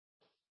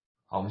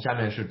好，我们下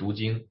面是读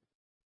经。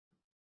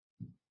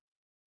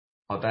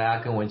好，大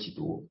家跟我一起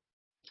读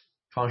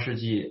创世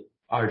纪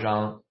2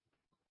章，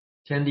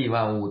天地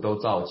万物都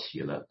造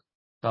齐了，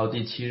到第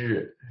7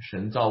日，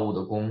神造物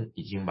的工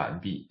已经完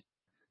毕，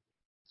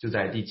就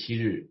在第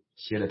7日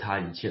歇了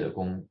他一切的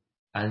工，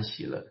安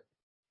息了。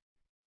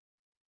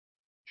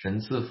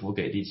神赐福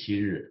给第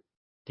7日，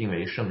定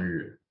为圣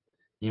日，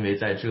因为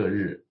在这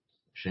日，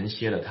神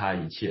歇了他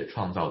一切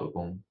创造的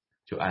工，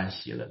就安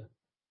息了。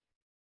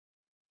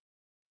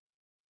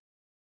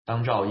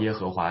当照耶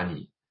和华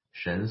你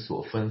神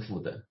所吩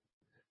咐的，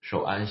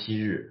守安息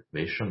日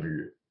为圣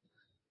日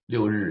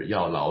，6日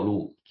要劳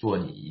碌做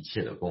你一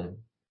切的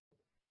工。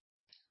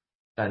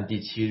但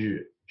第7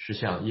日是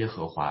向耶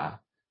和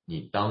华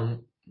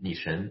你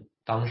神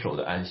当守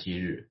的安息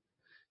日，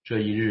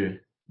这一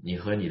日你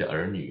和你的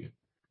儿女、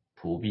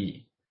仆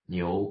婢、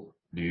牛、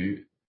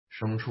驴、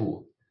牲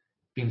畜，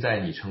并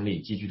在你城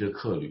里寄居的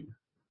客旅，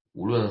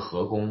无论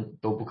何工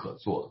都不可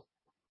做，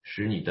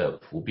使你的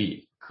仆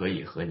婢可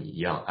以和你一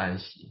样安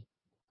息。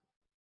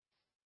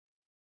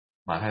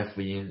马太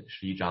福音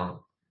11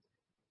章，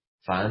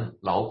凡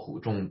劳苦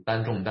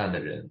担重担的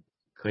人，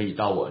可以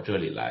到我这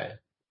里来，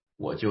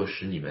我就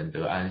使你们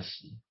得安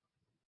息。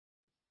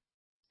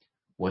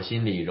我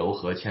心里柔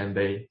和谦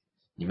卑，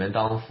你们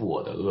当负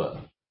我的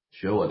恶，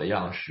学我的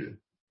样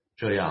式，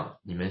这样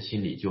你们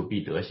心里就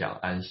必得享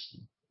安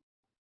息。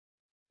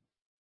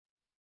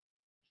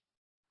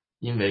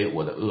因为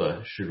我的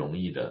恶是容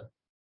易的，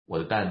我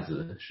的担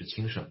子是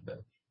轻省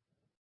的。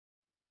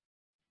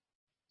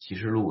启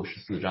示录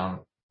14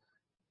章，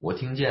我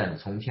听见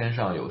从天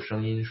上有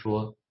声音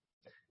说，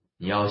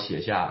你要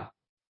写下，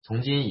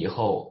从今以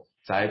后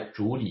在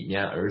主里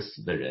面而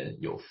死的人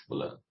有福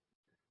了。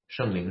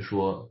圣灵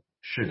说，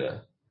是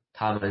的，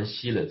他们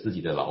息了自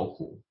己的劳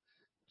苦，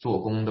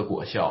做工的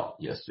果效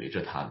也随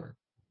着他们。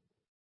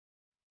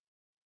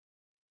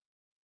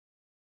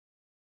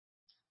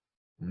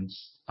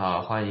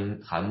欢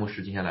迎韩牧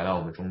师今天来到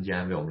我们中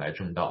间为我们来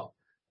证道。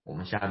我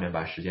们下面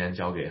把时间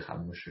交给韩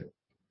牧师。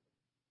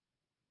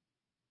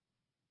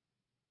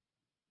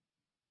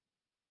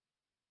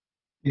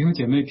弟兄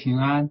姐妹平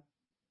安。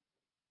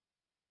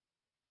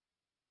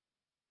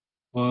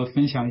我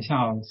分享一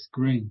下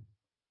screen。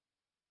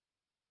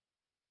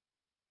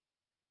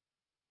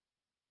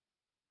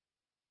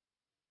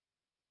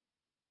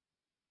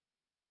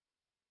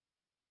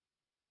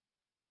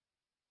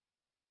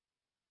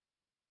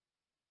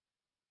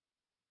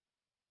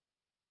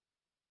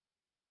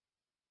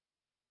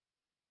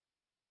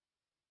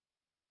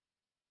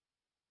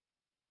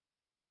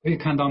可以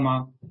看到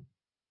吗？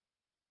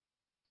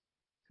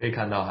可以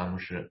看到韩牧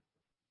师。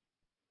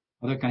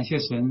好的，感谢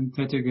神，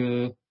在这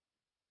个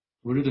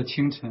5日的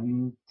清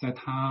晨，在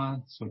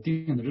他所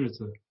定的日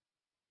子，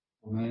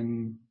我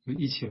们就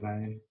一起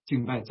来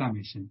敬拜赞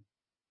美神。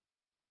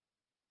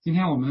今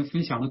天我们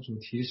分享的主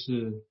题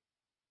是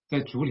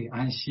在主里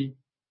安息。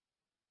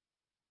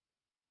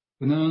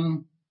可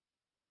能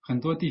很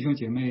多弟兄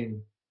姐妹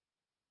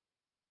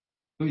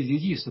都已经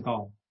意识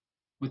到，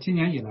我今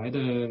年以来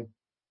的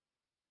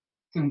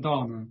正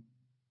道呢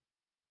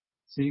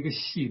是一个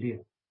系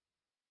列，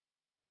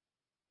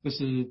这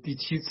是第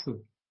7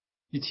次，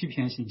第7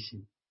篇信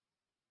息。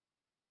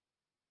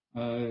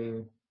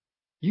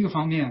一个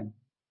方面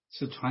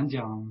是传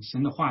讲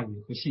神的话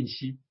语和信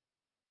息，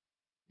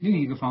另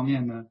一个方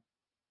面呢，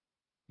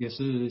也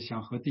是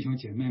想和弟兄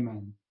姐妹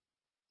们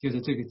借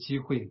着这个机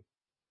会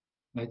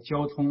来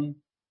交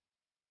通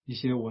一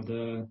些我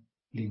的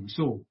领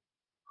受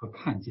和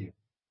看见。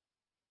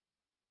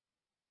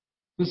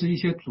这是一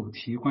些主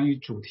题，关于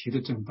主题的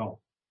正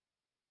道。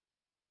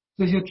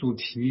这些主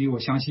题我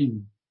相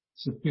信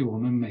是对我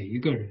们每一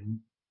个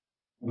人，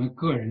我们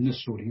个人的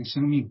属灵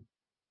生命，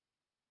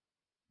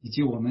以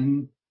及我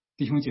们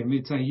弟兄姐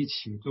妹在一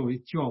起作为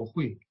教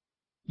会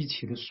一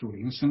起的属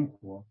灵生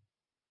活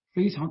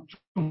非常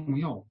重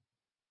要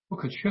不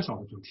可缺少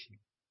的主题。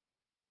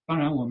当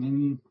然我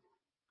们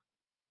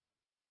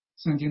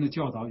圣经的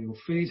教导有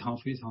非常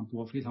非常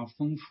多非常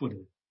丰富的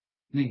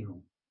内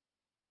容，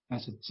但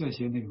是这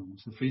些内容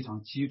是非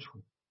常基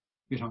础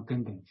非常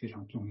根本非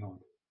常重要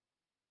的。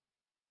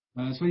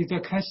所以在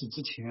开始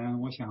之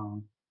前，我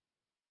想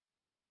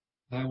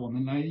我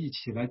们来一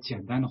起来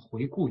简单的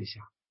回顾一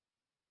下。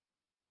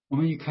我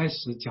们一开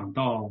始讲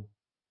到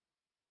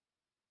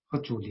和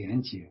主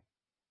连结，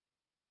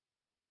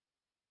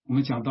我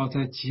们讲到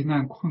在极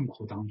难困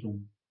苦当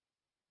中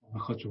我们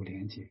和主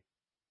连结，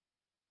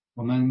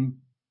我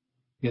们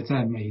也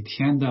在每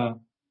天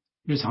的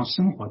日常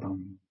生活当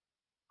中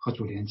和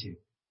主连结，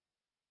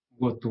通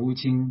过读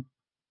经、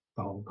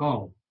祷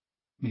告、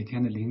每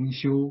天的灵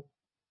修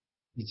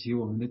以及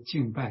我们的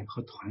敬拜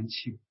和团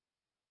契。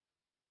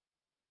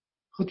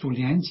和主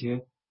连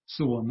结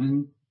是我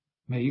们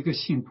每一个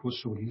信徒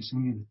属灵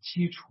生命的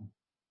基础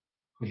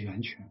和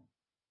源泉，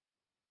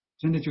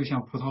真的就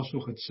像葡萄树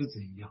和枝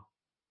子一样，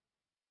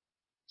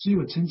只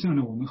有真正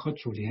的我们和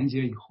主连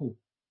结以后，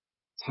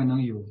才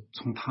能有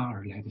从他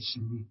而来的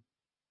生命，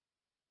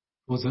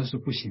否则是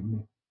不行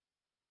的。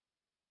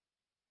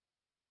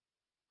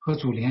和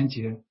主连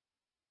结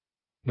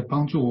也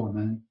帮助我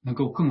们能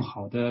够更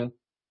好的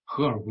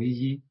合而为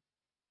一，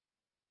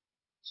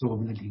使我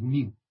们的灵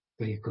命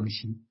得以更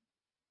新。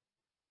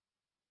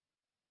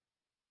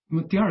那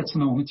么第二次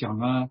呢，我们讲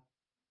了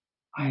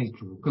爱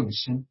主更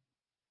深，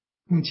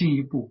更进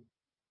一步，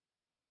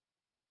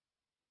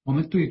我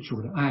们对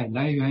主的爱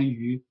来源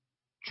于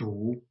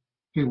主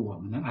对我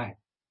们的爱。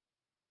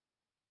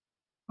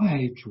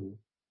爱主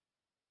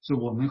是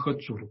我们和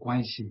主的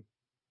关系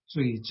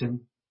最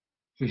真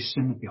最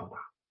深的表达。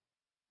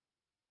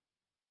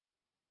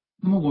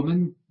那么我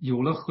们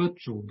有了和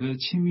主的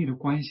亲密的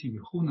关系以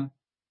后呢，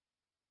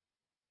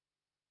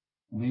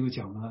我们又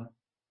讲了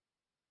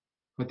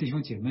和弟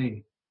兄姐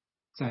妹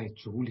在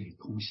主里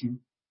同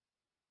心。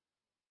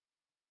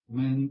我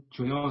们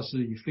主要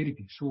是以腓立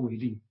比书为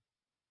例，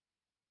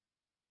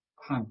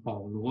看保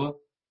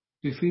罗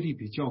对腓立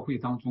比教会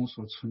当中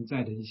所存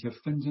在的一些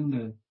纷争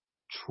的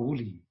处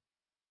理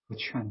和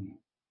劝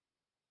勉，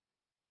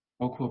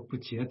包括不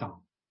结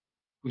党、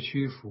不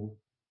屈服、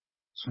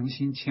存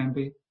心谦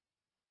卑，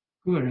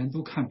个人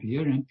都看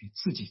别人比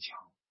自己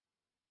强，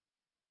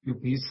又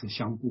彼此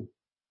相顾，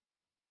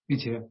并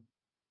且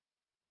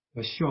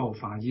要效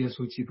法耶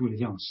稣基督的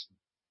样式，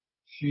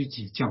虚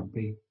己降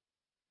卑，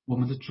我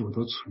们的主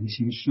都存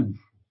心顺服，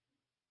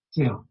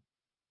这样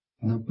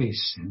才能被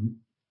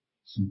神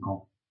升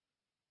高。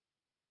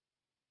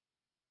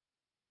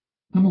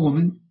那么我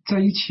们在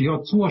一起要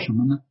做什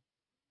么呢？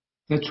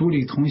在主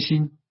里同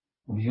心，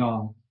我们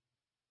要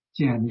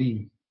建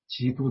立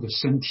基督的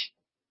身体。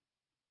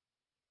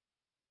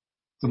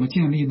怎么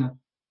建立呢？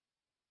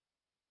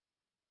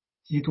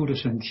基督的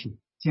身体，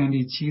建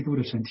立基督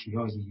的身体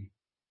要以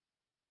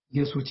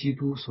耶稣基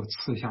督所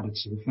赐下的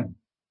职分，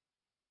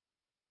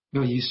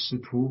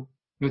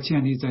要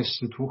建立在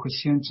使徒和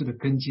先知的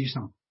根基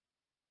上，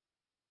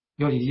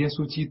要以耶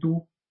稣基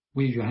督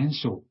为元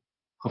首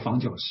和房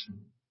角石。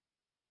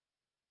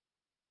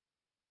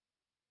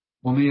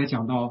我们也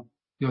讲到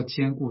要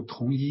兼顾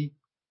同一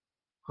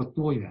和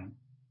多元，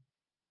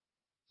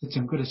使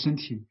整个的身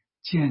体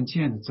渐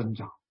渐的增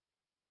长，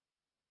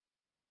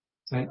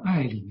在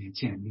爱里面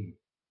建立，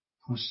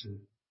同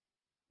时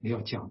也要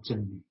讲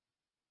真理，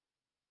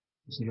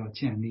就是要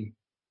建立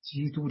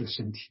基督的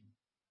身体，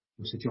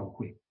就是教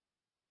会。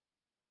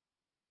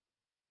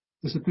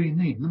这是对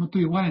内。那么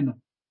对外呢，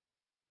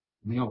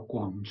我们要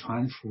广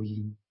传福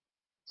音，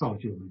造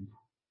就门徒。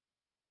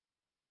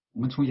我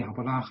们从亚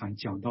伯拉罕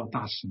讲到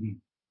大使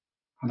命，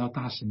看到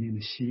大使命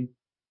的西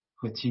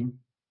和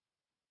今，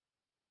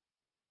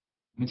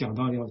我们讲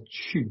到要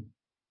去，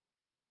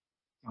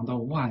讲到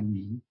万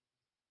民，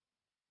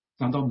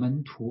讲到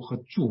门徒和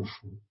祝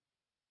福，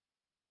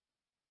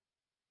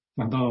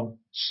讲到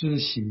施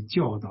洗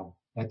教导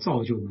来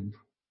造就门徒。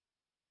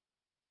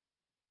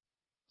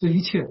这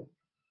一切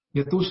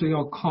也都是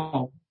要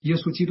靠耶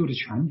稣基督的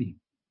权柄，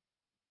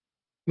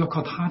要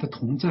靠他的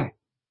同在，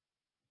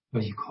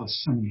要依靠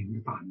圣灵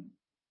的大能，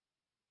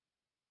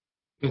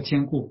要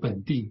兼顾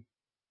本地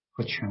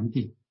和全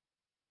地，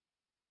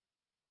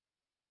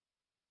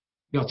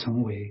要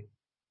成为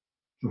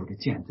主的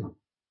见证。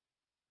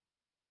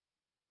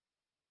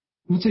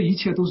那么这一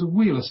切都是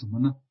为了什么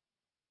呢？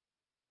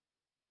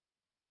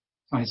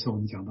上一次我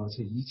们讲到，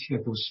这一切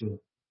都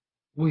是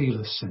为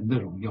了神的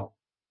荣耀。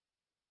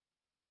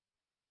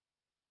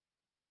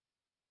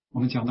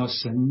我们讲到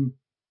神，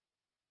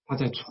他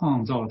在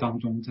创造当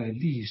中，在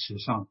历史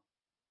上，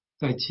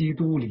在基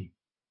督里，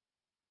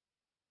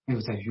还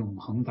有在永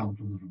恒当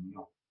中的荣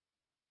耀。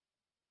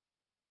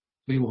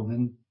所以我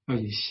们要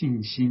以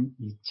信心、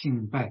以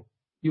敬拜、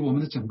以我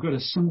们的整个的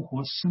生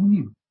活、生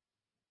命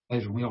来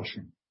荣耀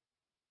神。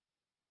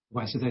不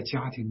管是在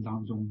家庭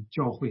当中、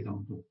教会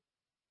当中，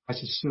还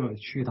是社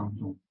区当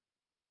中，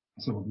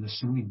还是我们的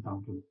生命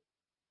当中，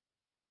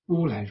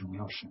都来荣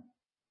耀神。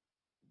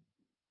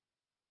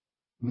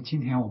那么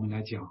今天我们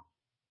来讲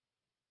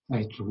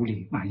在主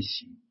里安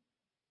息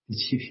第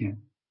7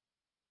篇。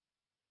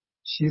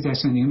息在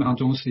圣经当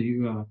中是一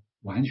个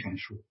完全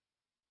数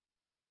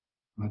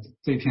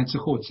这一篇之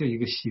后，这一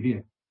个系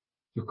列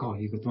就告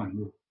一个段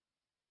落，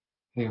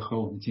这也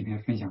和我们今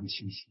天分享的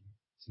信息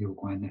是有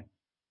关的。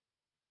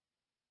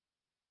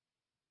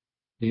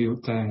也有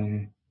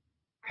在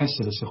开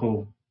始的时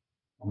候，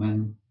我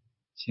们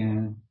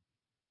先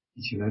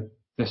一起来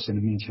在神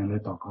的面前来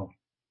祷告。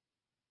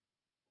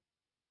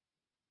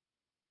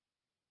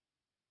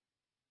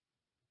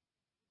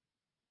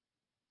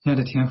亲爱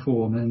的天父，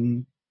我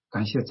们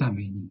感谢赞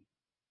美你，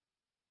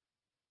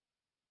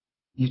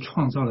你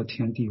创造了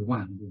天地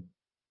万物，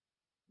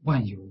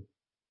万有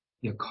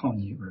也靠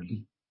你而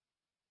立，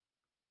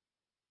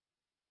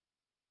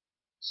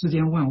世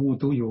间万物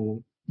都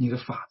有你的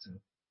法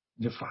则，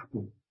你的法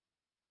度，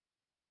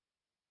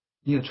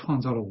你也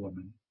创造了我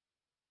们，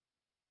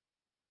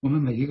我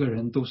们每一个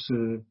人都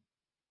是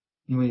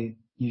因为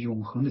你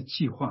永恒的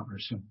计划而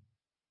生，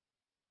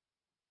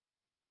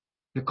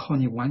也靠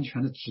你完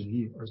全的旨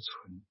意而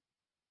存，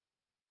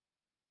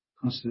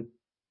同时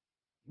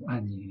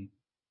按你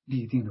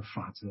立定的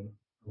法则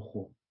而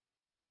活。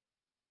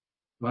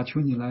我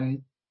求你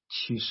来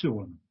启示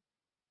我们，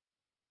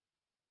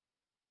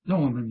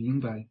让我们明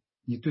白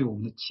你对我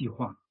们的计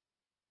划，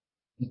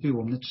你对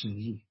我们的旨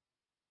意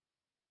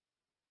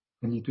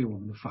和你对我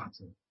们的法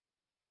则，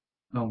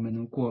让我们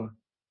能过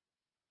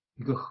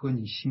一个合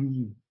你心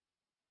意、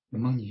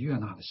蒙你悦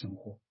纳的生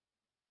活。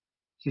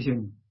谢谢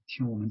你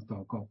听我们的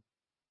祷告，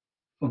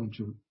奉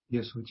主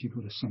耶稣基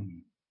督的圣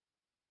名，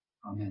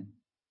阿们。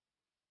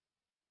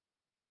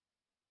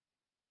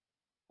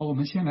好，我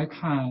们先来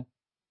看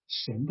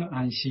神的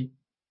安息。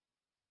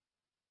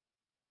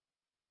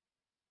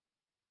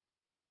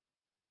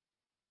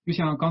就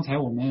像刚才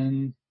我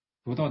们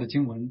读到的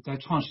经文，在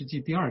创世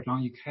纪第2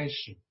章一开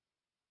始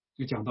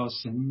就讲到，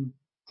神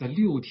在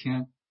6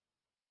天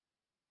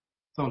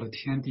造了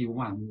天地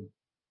万物，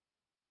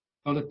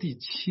到了第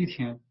7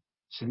天，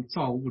神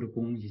造物的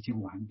功已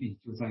经完毕，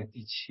就在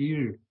第7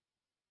日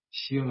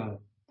歇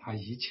了他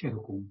一切的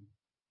功，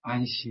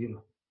安息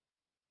了。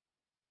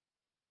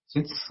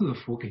神赐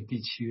福给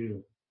第7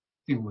日，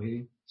定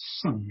为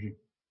圣日，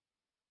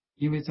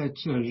因为在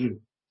这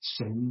日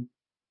神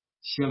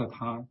歇了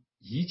他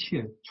一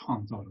切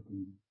创造的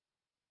功，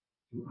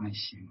就安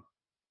息了。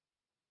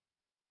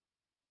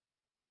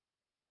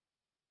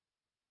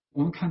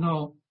我们看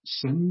到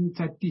神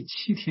在第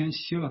7天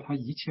歇了他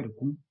一切的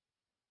功，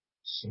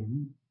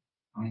神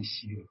安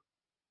息了。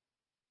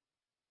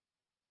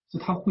是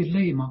他会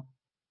累吗？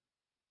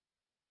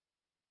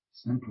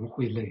神不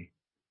会累，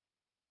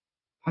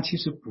他其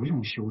实不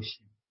用休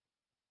息，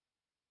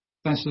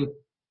但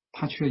是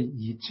他却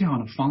以这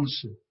样的方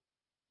式，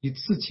以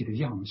自己的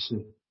样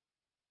式，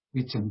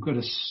为整个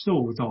的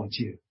受造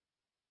界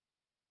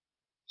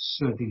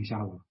设定下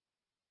了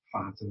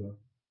法则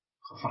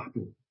和法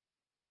度。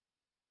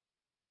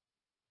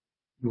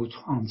有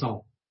创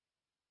造，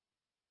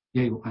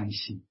也有安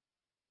息。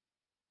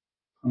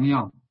同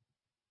样，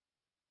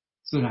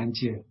自然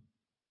界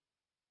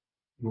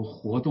有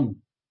活动，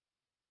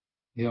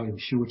也要有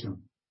休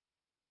整。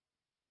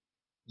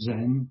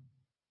人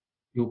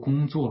有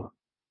工作，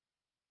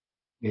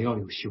也要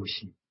有休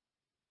息。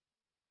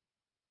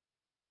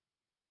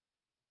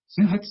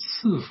神还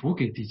赐福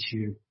给第7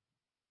日，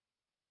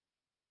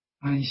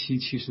安息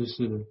其实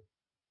是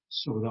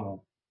受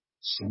到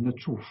神的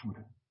祝福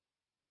的。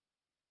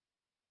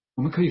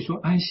我们可以说，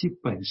安息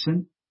本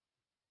身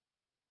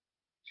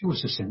就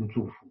是神的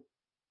祝福，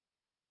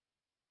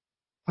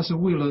它是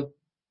为了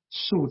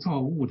受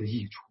造物的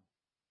益处。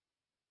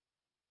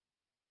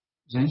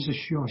人是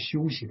需要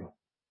休息的，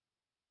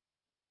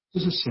这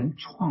是神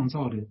创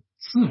造的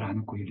自然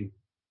的规律，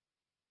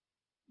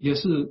也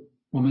是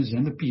我们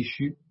人的必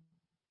须。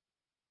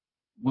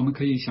我们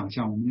可以想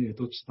象，我们也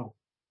都知道，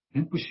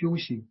人不休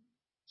息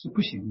是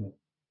不行的，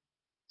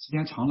时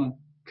间长了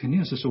肯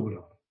定是受不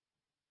了的。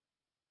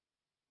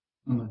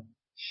那么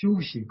休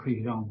息可以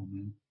让我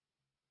们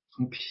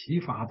从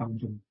疲乏当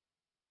中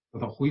得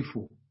到恢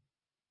复，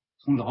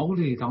从劳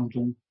累当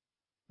中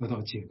得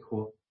到解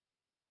脱，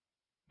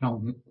让我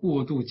们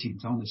过度紧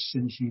张的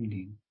身心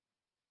灵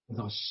得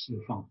到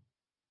释放，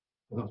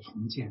得到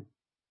重建。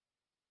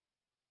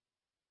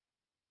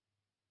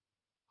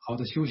好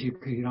的休息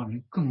可以让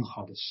人更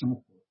好的生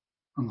活，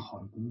更好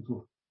的工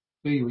作。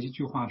所以有一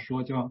句话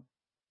说叫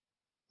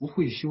不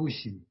会休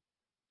息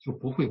就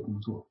不会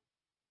工作，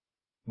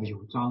要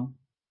有张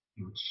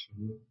有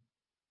弛。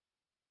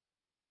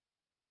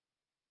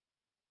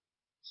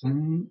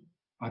神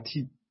把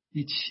第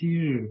7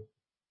日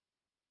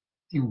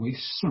定为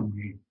圣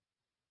日，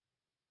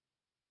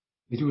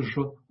也就是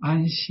说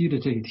安息的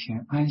这一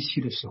天，安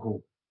息的时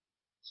候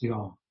是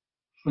要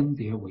分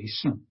别为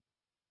圣，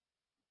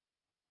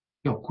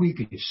要归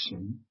给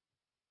神。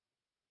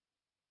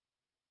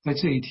在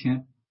这一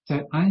天，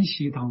在安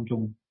息当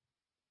中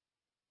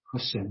和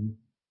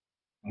神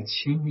来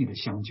亲密的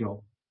相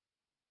交，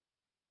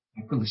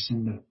来更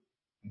深的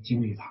来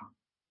经历他，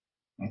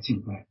来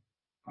敬拜、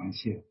感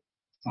谢、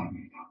赞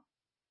美他。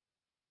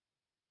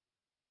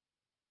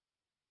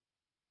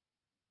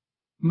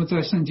那么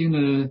在圣经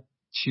的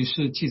启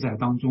示记载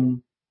当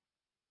中，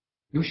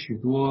有许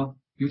多，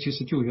尤其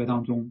是旧约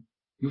当中，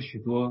有许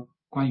多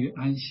关于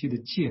安息的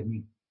诫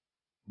命，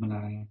我们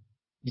来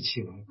一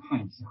起来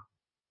看一下。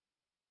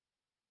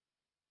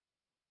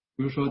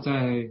比如说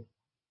在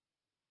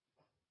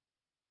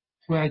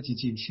出埃及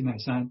记西奈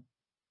山，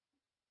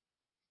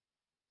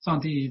上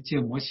帝借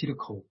摩西的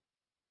口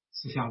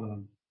赐下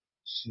了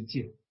10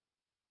诫，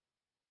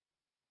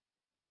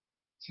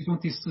其中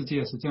第4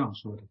诫是这样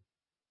说的，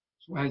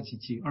出埃及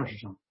记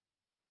20章，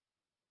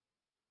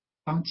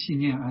当纪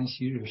念安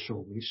息日，守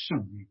为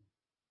圣日。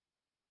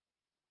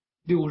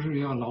6日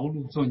要劳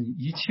碌做你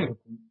一切的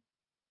工，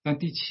但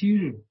第7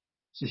日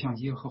是向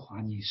耶和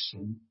华你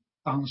神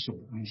当守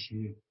的安息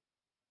日。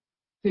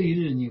这一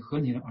日，你和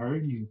你的儿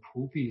女、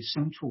仆婢、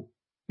牲畜，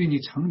对你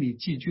城里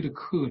寄居的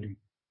客旅，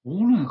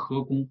无论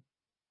何工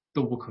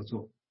都不可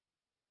做，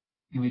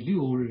因为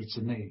6日之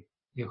内，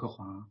耶和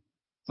华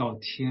造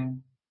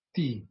天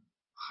地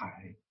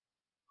海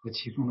和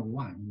其中的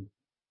万物，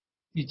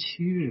第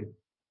7日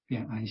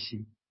便安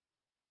息，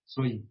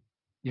所以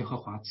耶和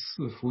华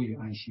赐福于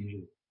安息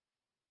日，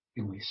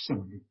并为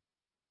圣日。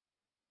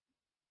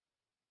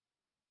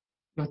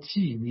要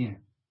纪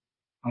念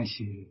安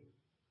息日，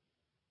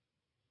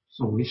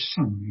所谓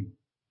圣日，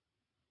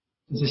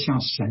这是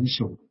向神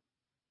守的。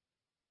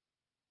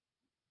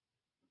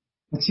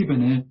那基本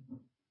的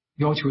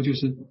要求就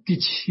是第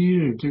7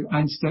日，这个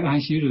在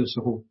安息日的时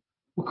候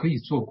不可以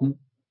做工，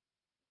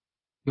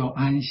要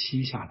安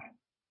息下来。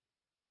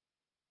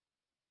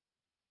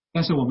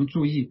但是我们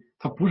注意，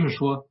它不是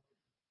说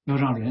要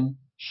让人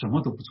什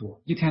么都不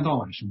做，一天到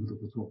晚什么都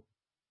不做，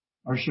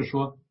而是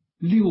说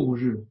6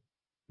日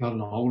要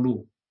劳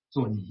碌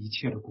做你一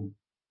切的工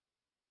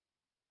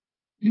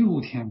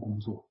，6天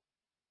工作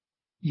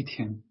，1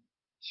天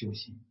休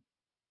息，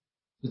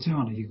是这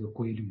样的一个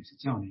规律，是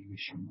这样的一个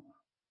循环。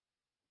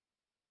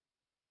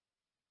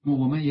那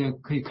么我们也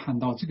可以看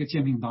到，这个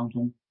诫命当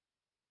中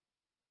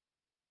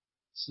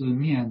是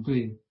面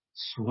对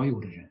所有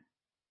的人，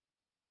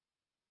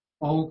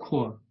包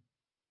括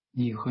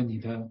你和你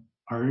的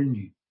儿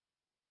女、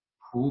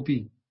仆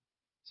婢，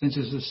甚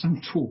至是牲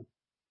畜，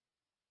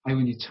还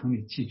有你城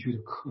里寄居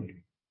的客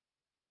旅，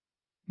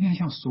面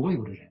向所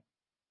有的人，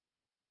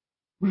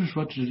不是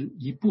说只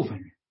一部分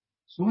人，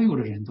所有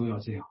的人都要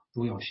这样，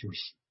都要休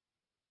息。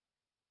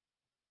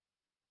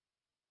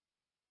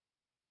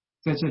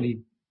在这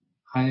里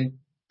还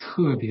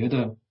特别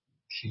的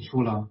提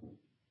出了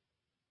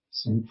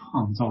神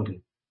创造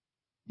的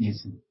意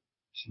思，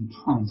神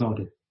创造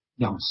的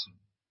样式，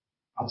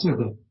把这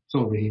个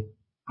作为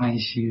安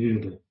息日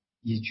的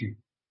依据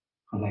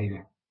和来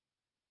源。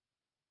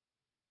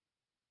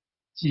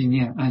纪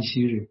念安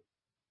息日，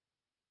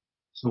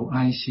守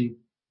安息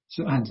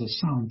是按照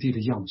上帝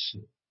的样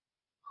式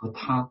和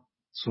他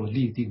所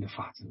立定的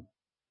法则。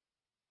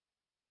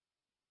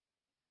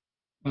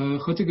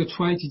和这个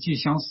出埃及记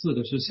相似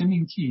的是申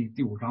命记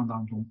第5章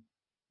当中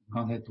我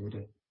刚才读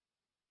的，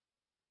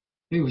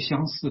也有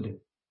相似的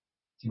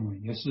经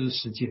文，也是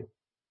10诫，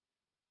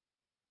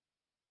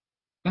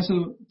但是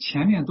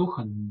前面都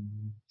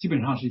基本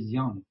上是一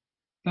样的，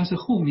但是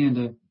后面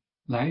的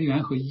来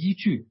源和依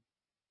据，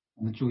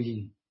我们注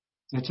意，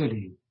在这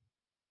里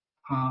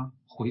他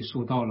回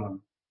溯到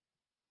了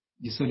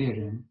以色列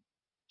人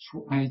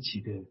出埃及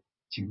的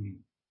经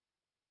历。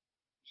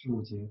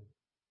15节，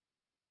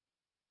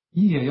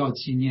你也要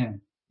纪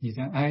念你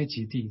在埃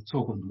及地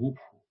做过奴仆，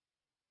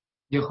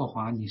耶和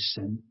华你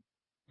神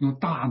用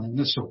大能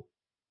的手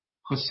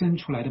和伸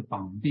出来的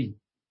膀臂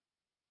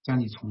将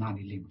你从那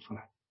里领出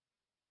来，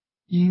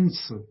因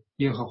此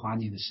耶和华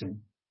你的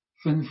神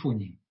吩咐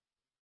你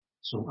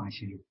守安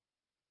息日。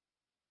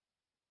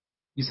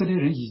以色列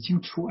人已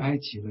经出埃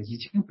及了，已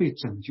经被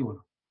拯救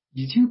了，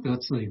已经得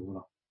自由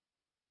了，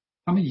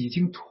他们已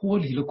经脱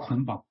离了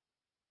捆绑，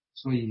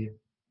所以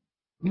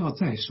不要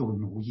再受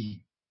奴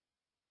役。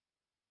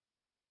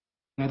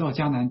来到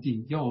迦南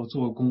地要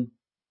做工，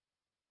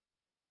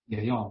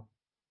也要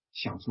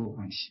享受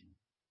安息，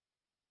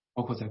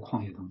包括在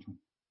旷野当中。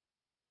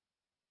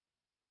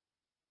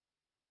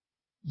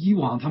以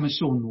往他们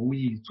受奴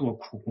役做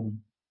苦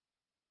工，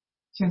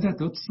现在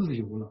得自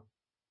由了，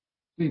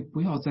所以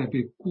不要再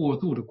被过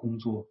度的工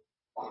作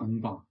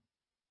捆绑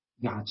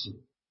压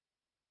制，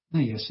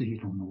那也是一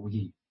种奴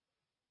役。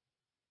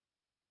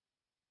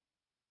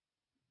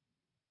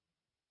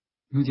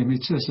弟兄姐妹，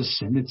这是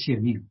神的诫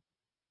命，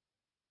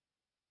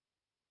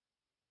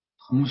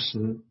同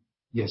时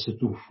也是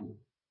祝福。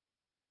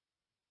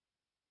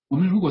我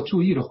们如果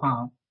注意的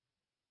话，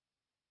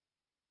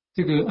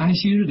这个安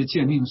息日的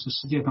诫命是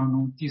10诫当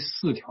中第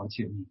4条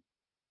诫命，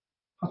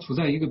它处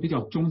在一个比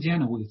较中间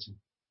的位置。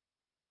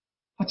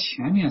它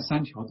前面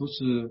3条都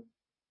是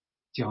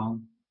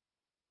讲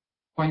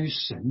关于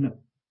神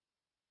的，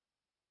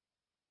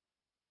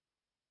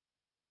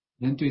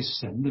人对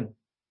神的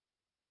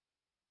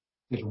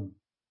这种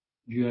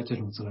约、这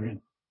种责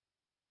任。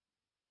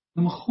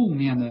那么后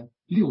面的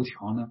6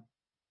条呢，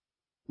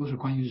都是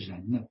关于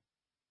人的，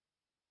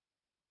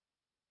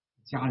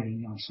家人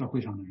呀、社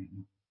会上的人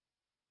呢。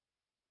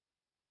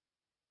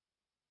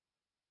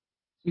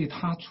所以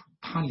它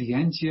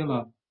连接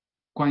了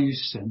关于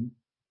神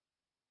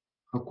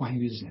和关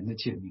于人的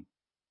诫命。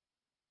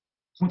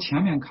从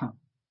前面看，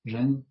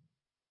人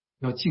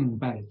要敬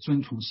拜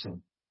尊崇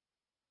神，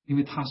因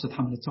为他是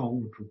他们的造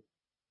物主。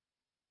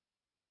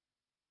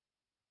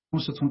同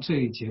时从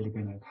这一节里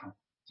边来看，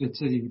这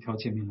一条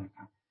诫命来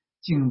看，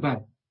敬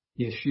拜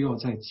也需要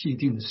在既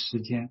定的时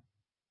间，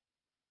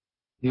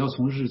也要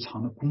从日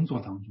常的工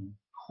作当中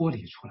脱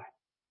离出来。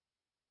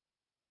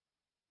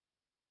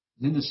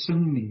人的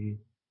生理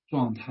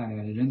状态，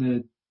人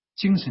的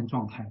精神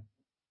状态，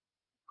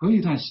隔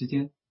一段时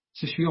间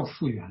是需要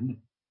复原的。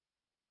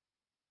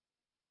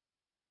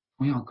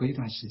同样，隔一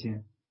段时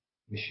间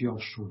也需要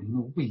属灵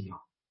的喂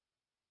养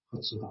和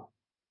指导，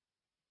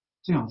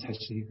这样才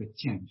是一个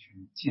健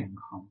全、健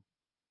康、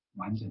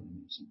完整的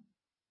人生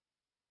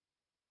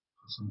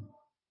和生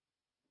活。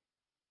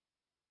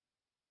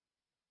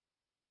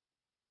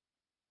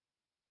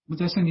那么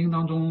在圣经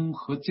当中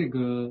和这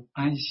个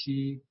安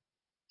息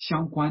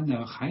相关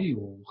的还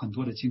有很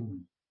多的经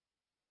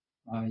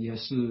文，也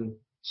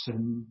是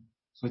神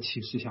所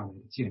启示下来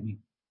的诫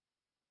命。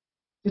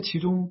这其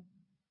中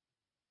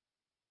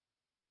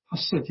它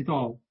涉及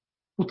到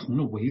不同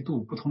的维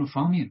度、不同的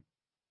方面。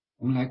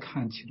我们来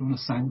看其中的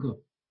3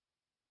个。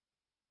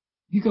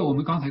一个我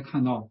们刚才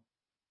看到，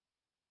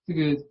这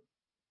个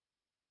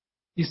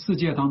第4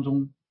诫当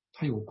中，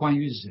它有关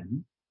于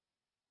人，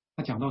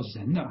它讲到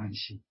人的安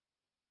息。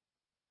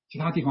其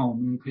他地方我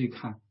们可以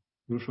看，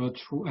比如说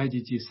出埃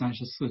及记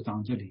34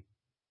章这里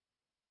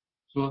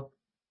说，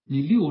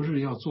你6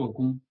日要做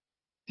工，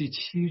第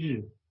7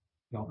日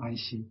要安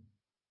息，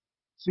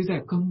所以在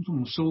耕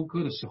种收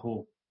割的时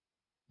候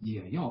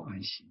也要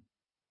安息。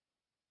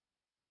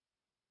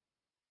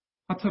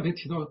他特别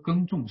提到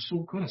耕种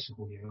收割的时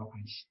候也要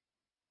安息。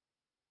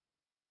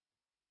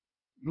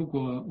如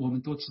果我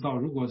们都知道，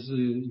如果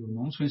是有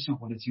农村生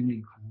活的经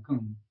历，可能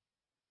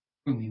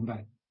更明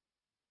白，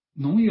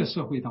农业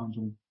社会当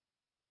中，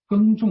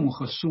耕种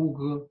和收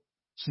割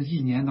是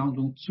一年当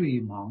中最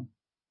忙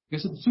也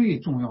是最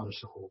重要的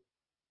时候。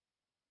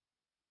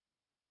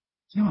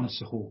这样的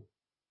时候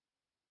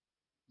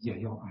也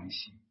要安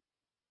息。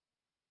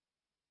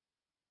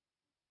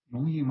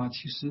容易吗？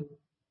其实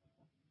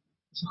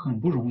是很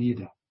不容易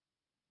的。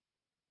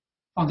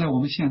放在我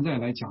们现在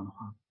来讲的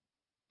话，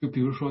就比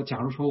如说，假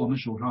如说我们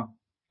手上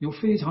有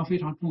非常非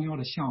常重要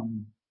的项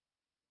目，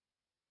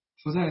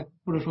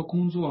或者说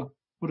工作，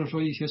或者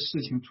说一些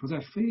事情处在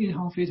非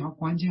常非常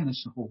关键的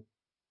时候，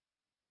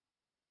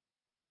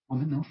我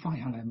们能放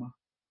下来吗？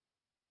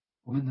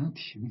我们能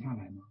停下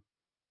来吗？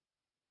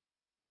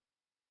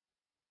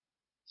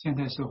现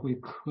代社会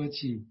科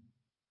技，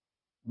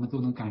我们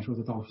都能感受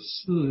得到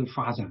是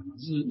发展了，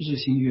日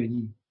新月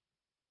异，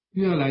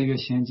越来越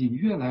先进，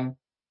越来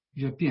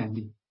越便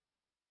利。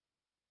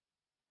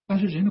但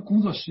是人的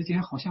工作时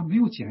间好像没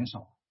有减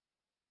少。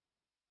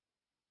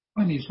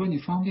按理说你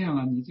方便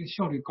了，你这个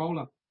效率高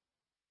了，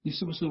你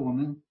是不是我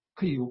们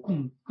可以有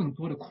更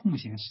多的空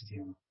闲时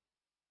间了？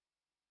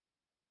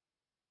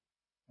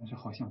但是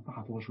好像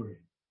大多数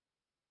人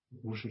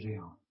不是这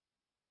样。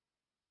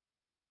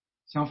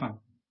相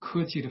反，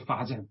科技的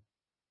发展，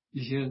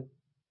一些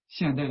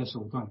现代的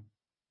手段，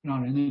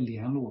让人的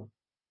联络，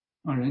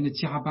让人的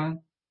加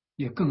班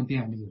也更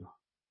便利了。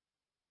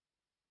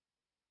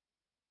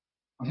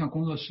好像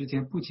工作时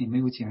间不仅没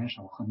有减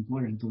少，很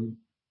多人都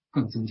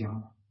更增加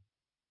了。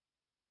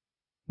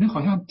人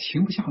好像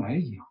停不下来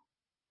一样。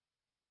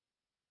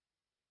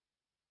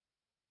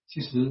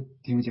其实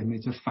弟兄姐妹，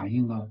这反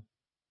映了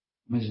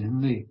我们人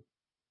类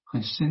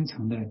很深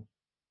层的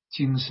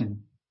精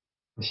神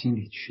和心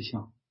理趋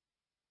向。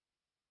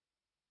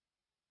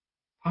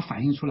它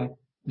反映出来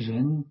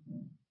人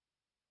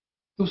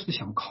都是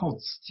想靠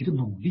自己的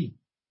努力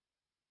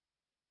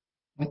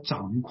来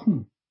掌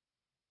控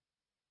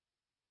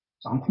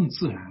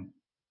自然，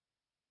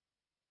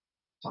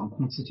掌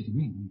控自己的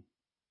命运。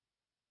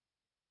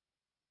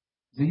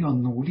人要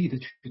努力的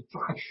去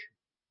抓取，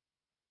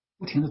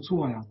不停的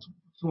做呀，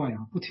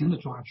不停的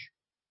抓取，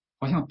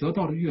好像得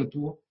到的越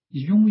多，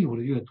你拥有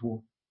的越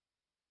多，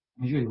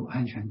你越有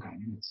安全感，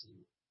越自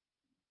由。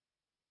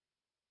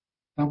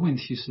但问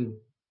题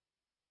是，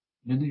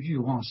人的欲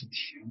望是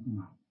填不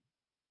满的，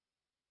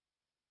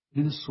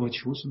人的所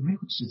求是没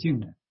有止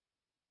境的，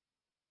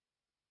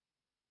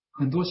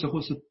很多时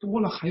候是多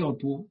了还要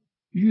多，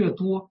越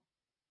多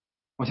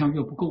好像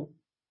越不够，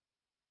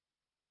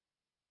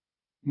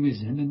因为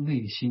人的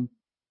内心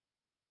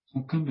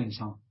从根本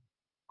上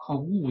靠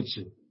物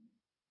质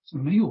是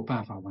没有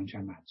办法完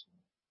全满足的。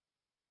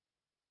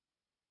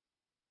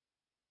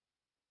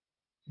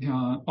就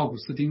像奥古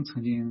斯丁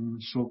曾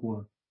经说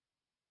过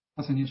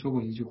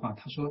一句话，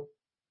他说，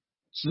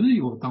只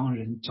有当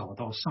人找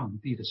到上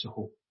帝的时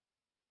候，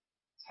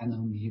才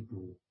能弥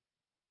补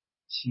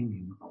心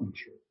灵的空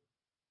缺，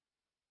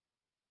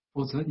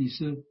否则你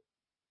是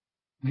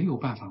没有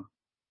办法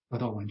得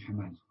到完全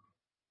满足。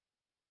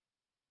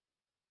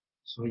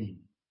所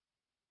以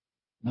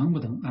能不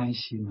能安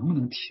息，能不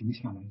能停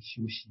下来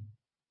休息，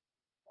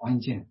关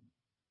键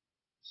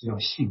是要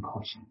信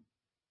靠神，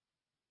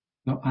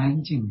要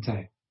安静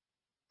在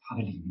他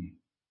的里面。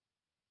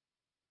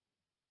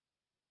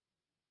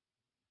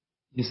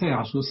以赛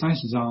亚书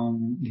30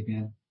章里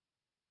边，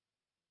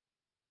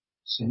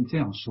神这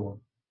样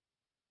说，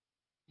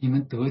你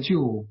们得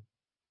救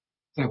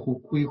在乎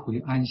归回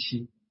安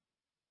息，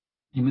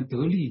你们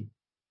得力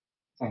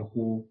在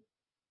乎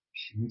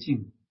平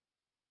静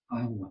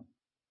安稳。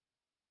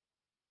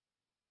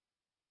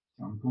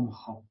讲得多么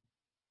好。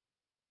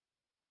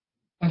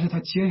但是他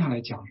接下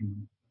来讲什么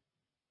呢？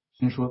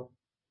神说，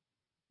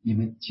你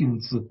们静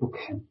自不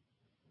肯，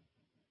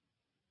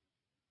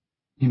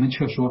你们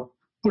却说，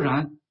不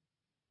然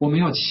我们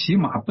要骑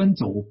马奔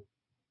走，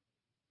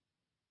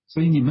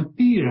所以你们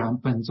必然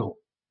奔走。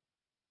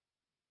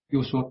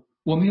又说，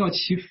我们要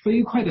骑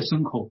飞快的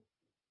牲口，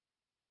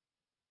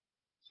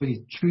所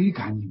以追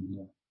赶你们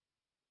的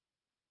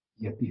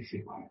也必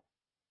飞快，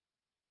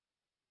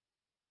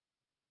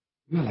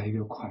越来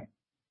越快，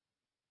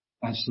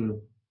但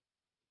是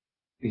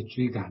被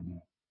追赶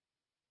的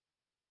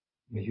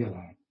也越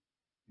来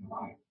越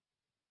快，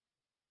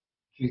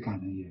追赶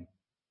的也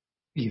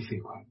必飞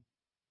快。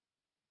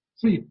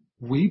所以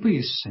违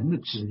背神的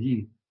旨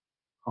意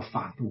和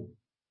法度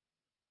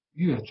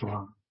越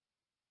抓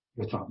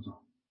越抓不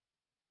着，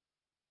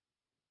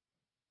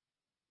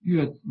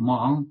越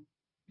忙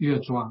越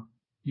抓，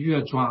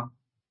越抓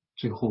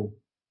最后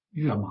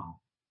越忙。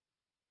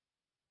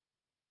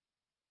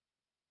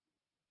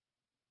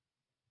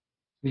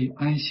所以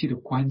安息的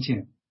关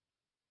键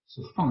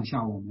是放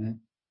下我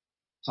们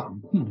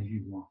掌控的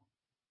欲望，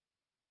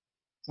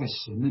在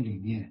神的里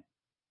面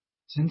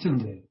真正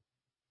的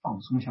放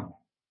松下来，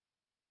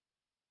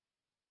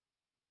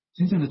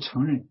真正的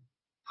承认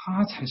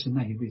他才是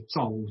那一位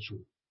造物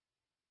主，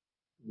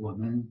我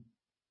们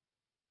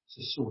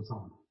是受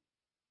造的，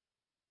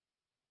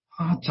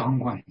他掌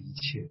管一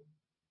切，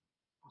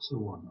不是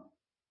我们。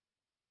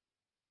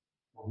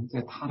我们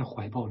在他的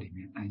怀抱里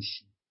面安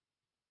息，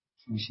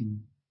重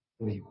新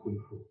得以恢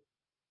复。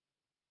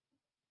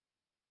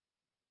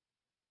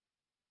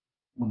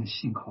我们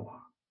信靠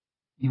他，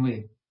因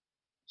为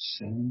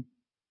神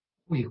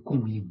会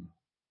供应的，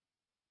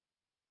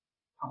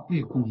他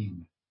会供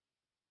应的。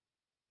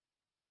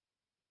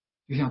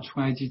就像出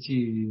埃及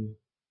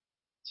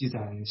记载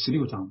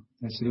16章，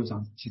在16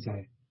章记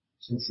载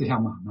神赐下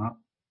玛拿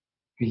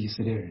给以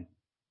色列人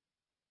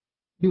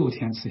，6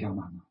天赐下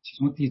玛拿，其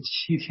中第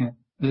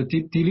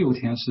6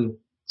天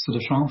是赐的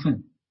双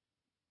份，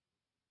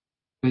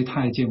所以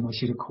他也借摩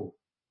西的口，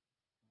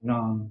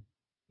让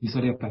以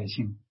色列百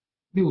姓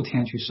6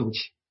天去收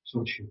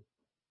取，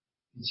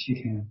第7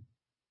天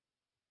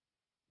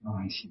要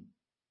安息。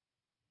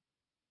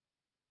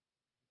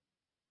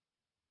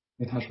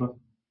所以他说：“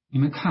你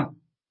们看，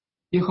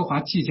耶和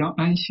华即将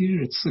安息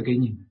日赐给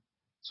你们，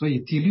所以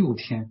第6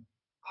天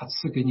他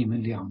赐给你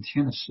们2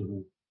天的食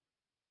物，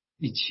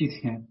第7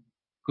天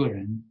个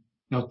人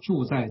要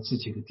住在自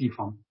己的地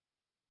方，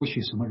不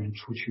许什么人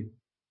出去。”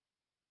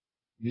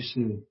于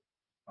是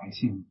百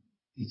姓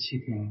第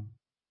7天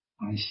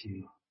安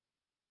息了。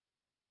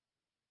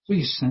所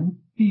以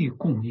神必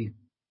供应。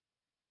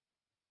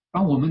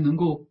当我们能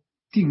够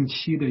定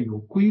期的有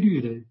规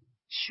律的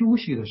休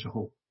息的时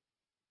候，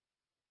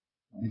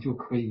我们就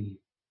可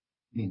以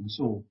领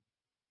受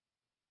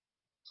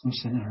从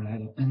神而来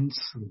的恩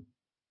赐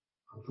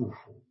和祝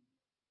福，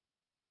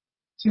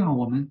这样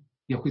我们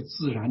也会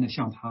自然的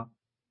向他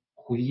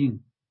回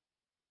应，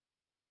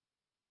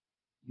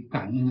以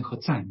感恩和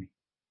赞美。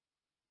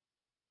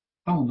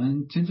当我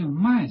们真正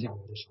慢下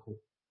来的时候，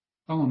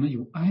当我们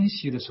有安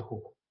息的时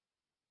候，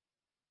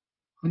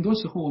很多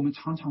时候我们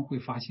常常会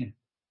发现，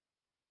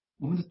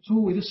我们的周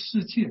围的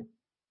世界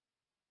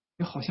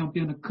也好像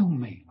变得更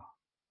美了。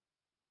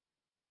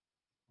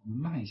我们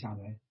慢下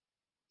来，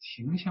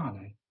停下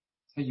来，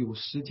才有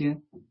时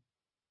间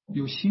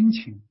有心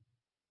情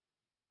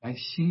来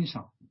欣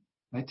赏，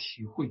来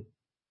体会，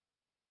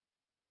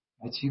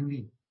来经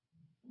历，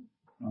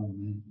让我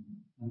们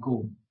能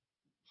够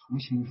重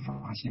新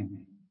发现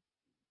美。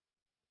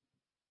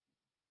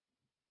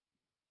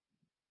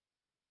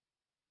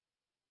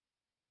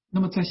那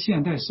么在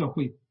现代社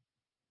会，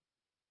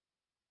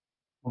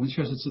我们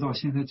确实知道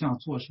现在这样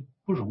做是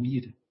不容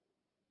易的，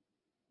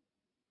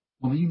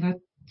我们应该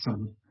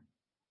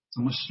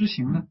怎么施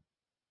行呢？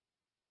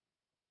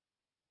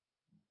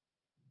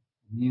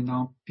我们应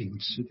当秉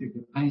持这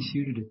个安息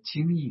日的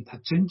精义，它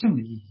真正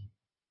的意义，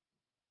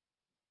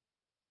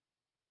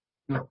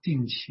要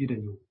定期的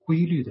有规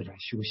律的来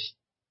休息。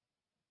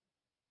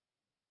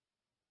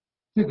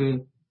这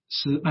个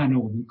是按照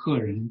我们个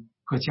人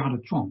各家的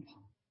状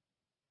况，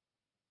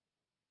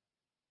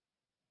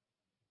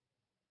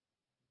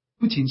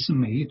不仅是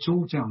每一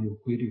周这样有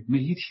规律，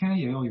每一天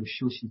也要有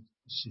休息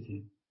时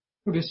间。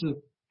特别是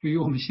对于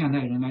我们现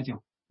代人来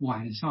讲，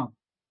晚上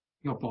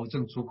要保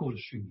证足够的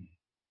睡眠，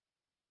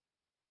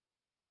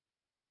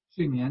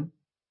睡眠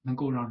能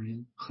够让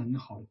人很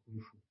好的恢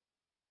复。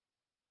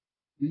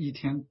一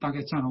天大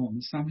概占了我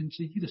们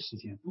1/3的时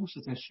间都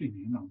是在睡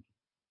眠当中。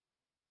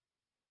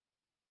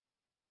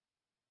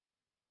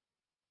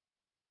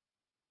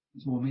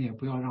但是我们也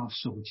不要让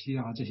手机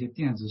啊这些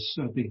电子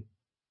设备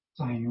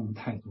占用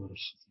太多的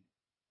时间。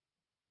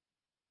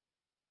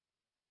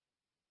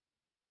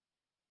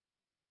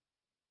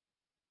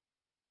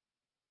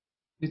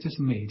所以这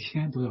是每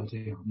天都要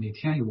这样，每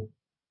天有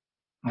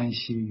安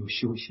息有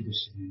休息的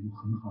时间，有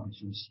很好的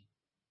休息。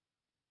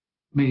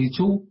每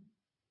周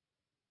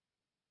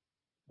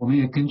我们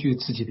也根据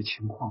自己的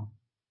情况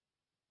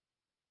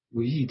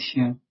有1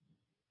天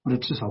或者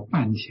至少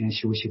半天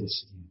休息的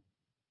时间，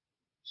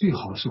最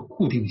好是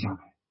固定下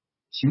来，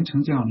形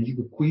成这样的一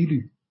个规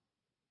律，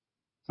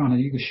这样的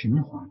一个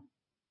循环。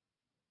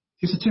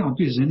就是这样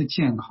对人的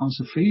健康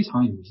是非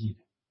常有益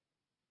的。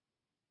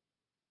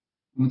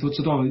我们都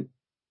知道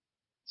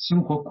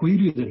生活规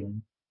律的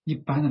人一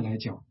般的来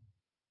讲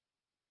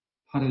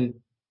他的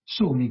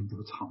寿命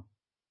都长。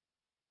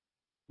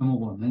那么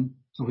我们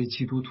作为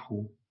基督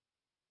徒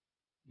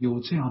有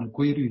这样的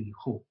规律以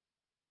后，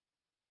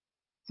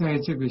在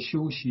这个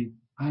休息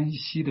安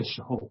息的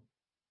时候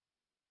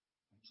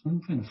充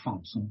分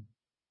放松，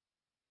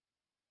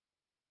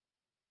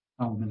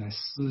让我们来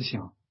思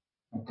想，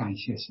来感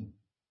谢神，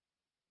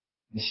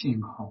来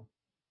信靠，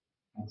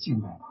来敬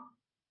拜他。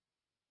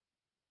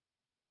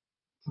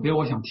特别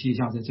我想提一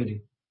下，在这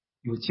里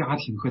有家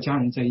庭和家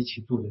人在一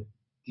起住的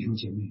弟兄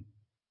姐妹，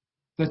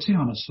在这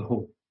样的时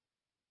候，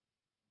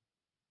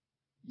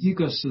一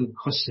个是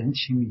和神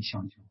亲密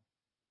相交，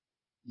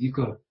一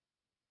个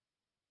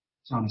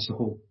这样的时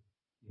候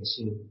也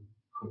是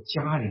和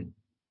家人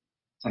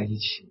在一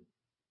起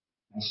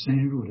来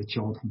深入的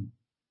交通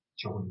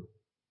交流，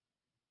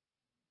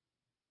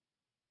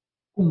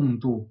共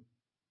度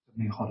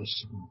美好的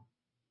时光。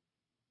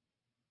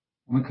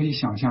我们可以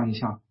想象一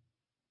下，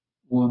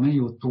我们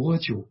有多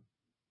久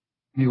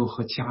没有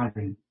和家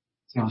人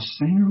这样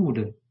深入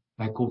的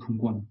来沟通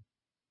过呢？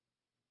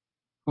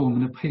和我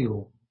们的配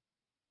偶，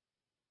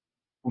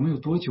我们有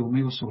多久没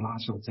有手拉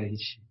手在一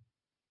起，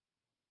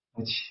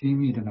来亲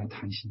密的来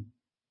谈心？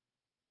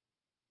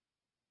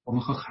我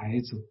们和孩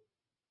子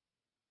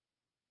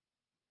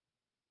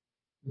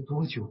有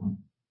多久呢？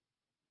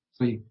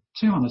所以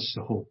这样的时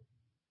候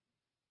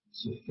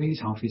是非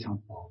常非常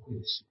宝贵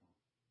的时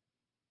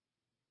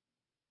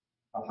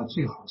光，把它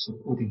最好是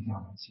固定下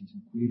来，形成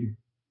规律。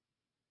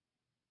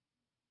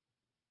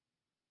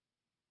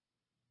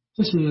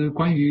这是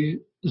关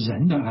于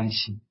人的安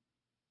息。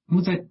那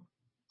么在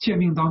诫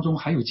命当中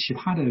还有其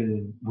他的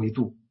维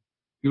度，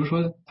比如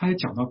说他也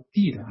讲到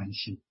地的安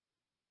息。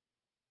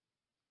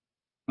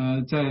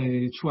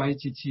在出埃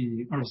及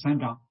记23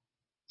章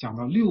讲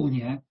到6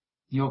年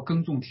你要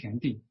耕种田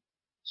地，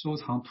收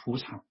藏土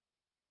产，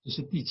这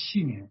是第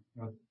7年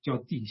要叫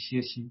地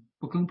歇息，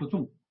不耕不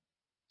种，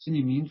使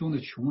你民中的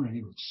穷人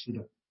有吃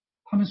的，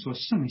他们所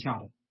剩下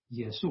的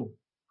野兽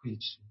可以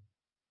吃，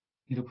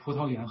你的葡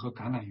萄园和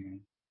橄榄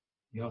园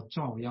也要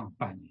照样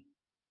办理。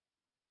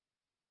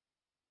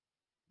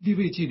利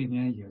未记里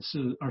面也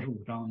是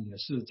25章，也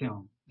是这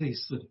样类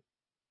似的。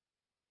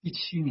第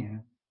7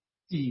年，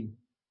地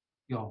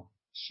要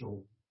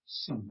收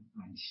圣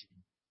安息，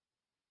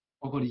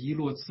包括一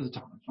落自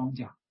长的庄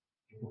稼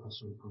也不可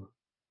收割，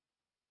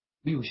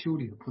没有修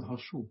理的葡萄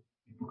树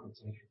也不可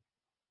摘取。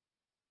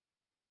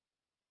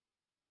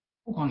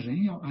不光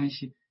人要安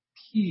息，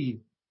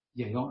地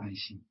也要安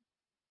息。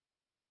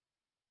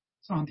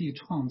上帝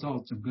创造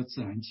整个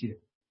自然界，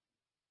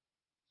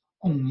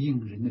供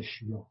应人的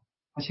需要。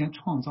他先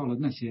创造了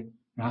那些，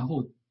然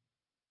后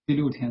第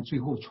6天最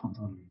后创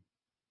造了人。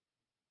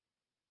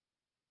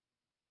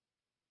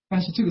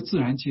但是这个自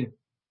然界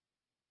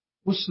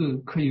不是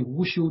可以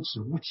无休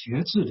止、无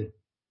节制的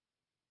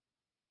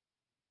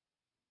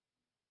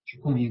去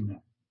供应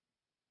的。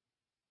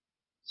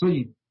所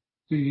以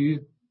对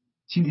于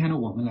今天的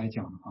我们来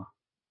讲的话，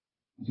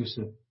就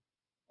是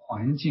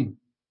环境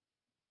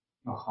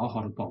要好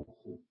好的保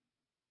护，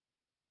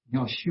你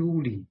要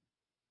修理、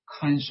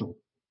看守，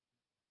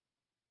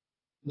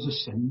这是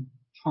神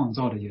创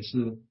造的，也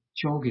是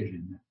交给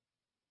人的。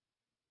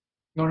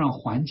要让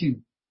环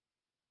境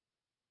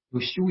有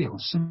休养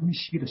生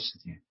息的时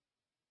间，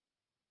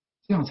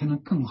这样才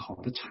能更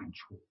好的产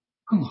出，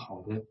更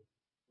好的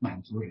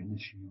满足人的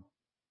需要。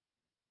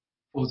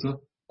否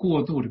则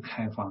过度的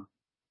开发、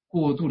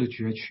过度的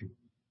攫取，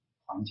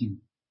环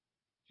境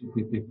就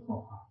会被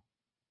破坏，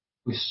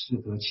会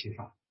适得其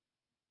反。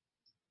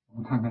我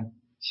们看看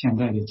现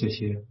在的这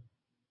些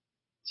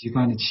极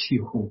端的气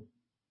候、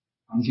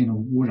环境的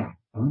污染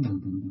等等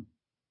等等，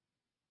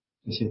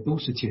这些都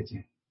是借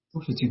鉴，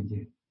都是境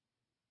界。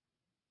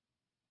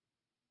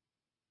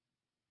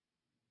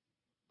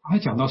他还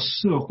讲到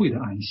社会的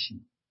安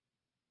息，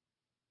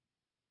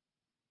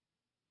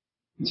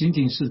不仅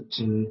仅是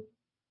指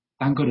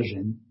单个的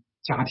人、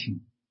家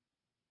庭，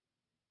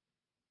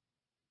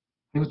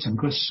还有整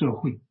个社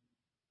会。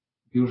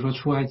比如说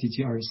出埃及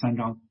记23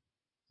章，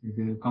这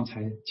个刚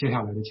才接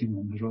下来的经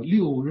文，他说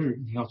6日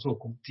你要做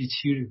工，第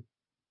7日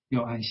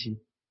要安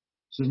息，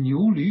使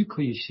牛驴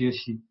可以歇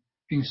息，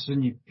并使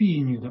你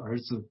婢女的儿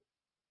子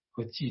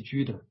和寄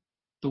居的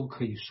都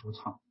可以舒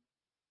畅。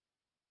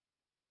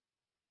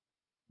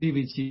利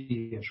未记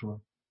也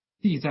说，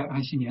地在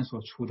安息年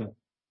所出的，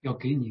要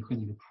给你和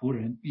你的仆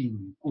人、婢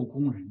女、雇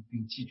工人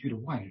并寄居的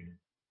外人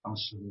当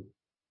食物。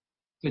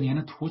这年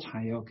的土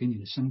产也要给你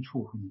的牲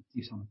畜和你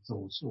地上的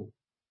走兽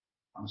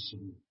当食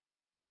物。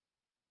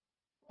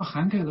它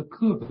涵盖了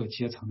各个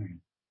阶层的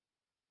人，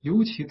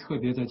尤其特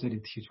别在这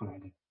里提出来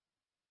的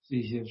是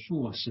一些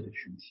弱势的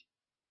群体。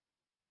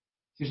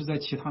其实在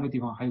其他的地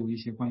方还有一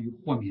些关于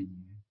豁免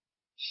年、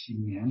洗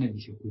年的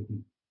一些规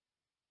定。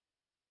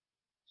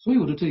所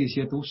有的这一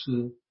些都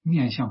是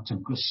面向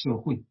整个社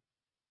会，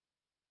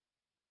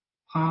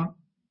它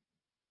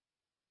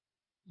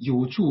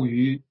有助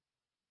于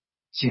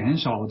减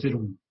少这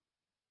种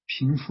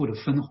贫富的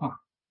分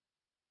化，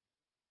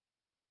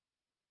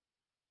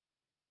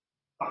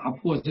打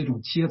破这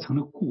种阶层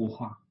的固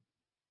化，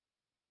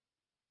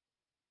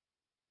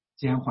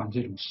减缓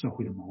这种社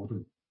会的矛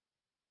盾。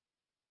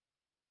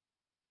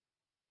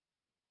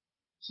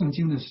圣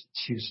经的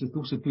启示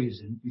都是对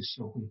人、对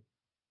社会、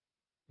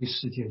对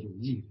世界有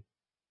益的。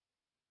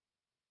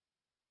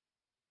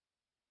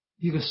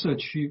一个社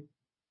区、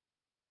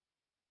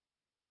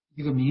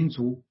一个民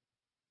族、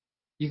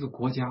一个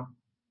国家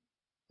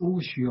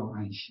都需要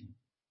安息，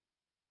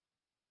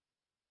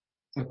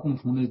在共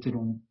同的这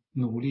种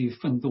努力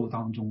奋斗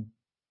当中，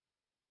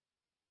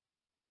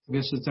特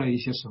别是在一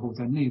些时候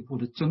在内部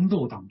的争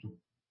斗当中，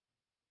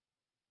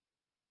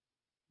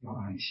要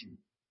安息，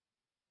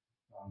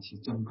要安息，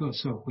整个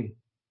社会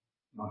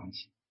要安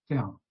息，这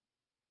样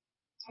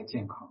才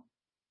健康。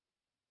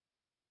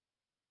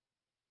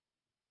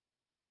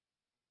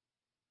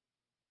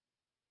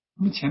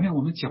那么前面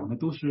我们讲的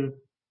都是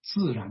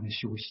自然的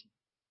休息，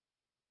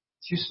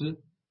其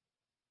实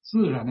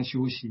自然的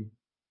休息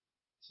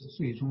是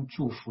最终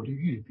祝福的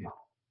预表，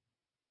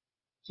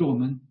是我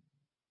们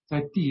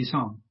在地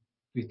上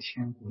对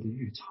天国的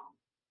预尝。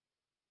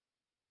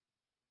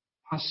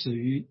它始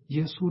于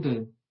耶稣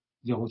的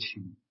邀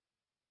请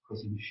和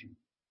应许，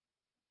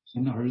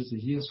神的儿子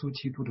耶稣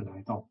基督的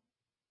来到，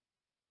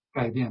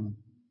改变了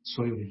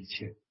所有的一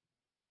切。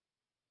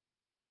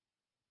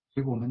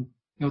所以我们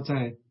要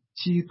在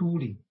基督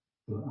里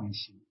得安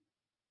息。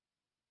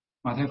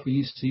马太福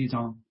音11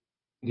章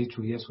里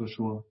主耶稣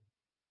说，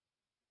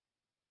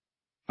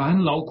凡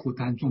劳苦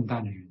担重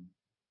担的人，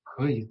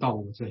可以到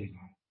我这里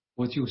来，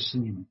我就使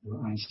你们得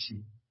安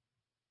息。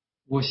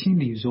我心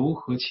里柔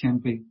和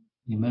谦卑，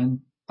你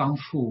们当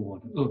负我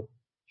的恶，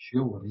学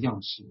我的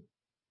样式，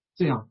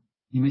这样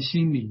你们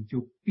心里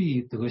就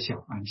必得享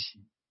安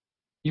息。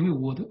因为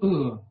我的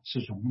恶是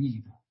容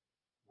易的，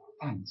我的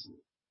担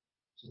子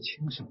是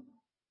轻省的。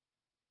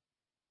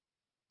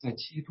在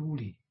基督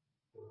里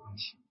得安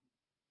息，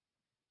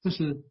这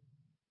是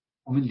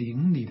我们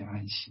灵里的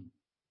安息。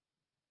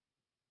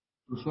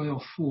主说要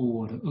负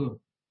我的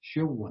恶，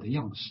学我的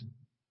样式，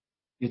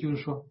也就是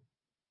说，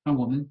让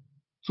我们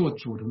做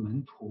主的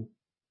门徒，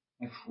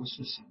来服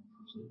侍神，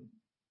服侍人，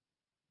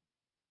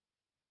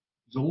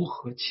柔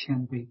和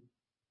谦卑，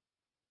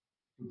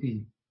就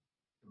必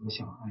得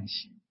享安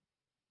息。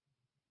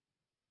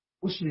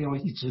不是要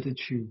一直的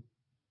去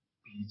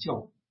比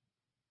较，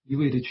一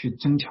味的去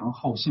争强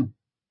好胜，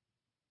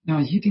那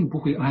样一定不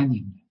会安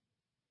宁的。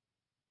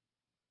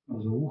要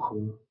柔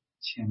和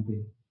谦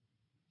卑，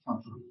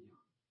像主一样，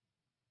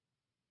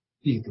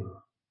必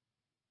得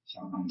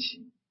享安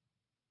息。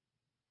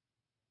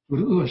主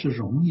的恶是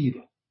容易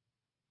的，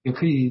也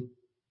可以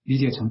理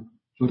解成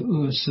主的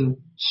恶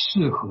是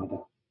适合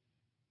的，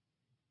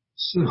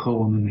适合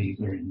我们每一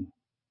个人的。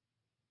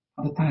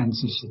他的担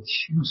子是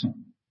轻省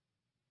的，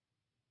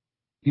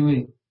因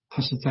为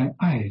他是在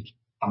爱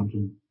当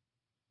中，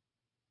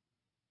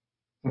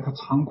在他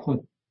长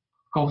阔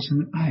高深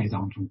的爱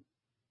当中，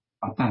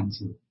把担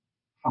子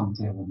放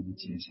在我们的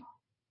肩上。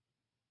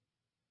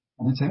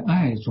我们在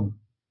爱中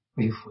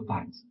背负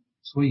担子，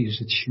所以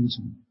是轻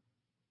省的，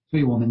所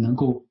以我们能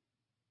够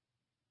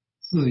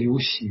自由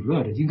喜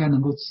乐的，应该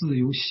能够自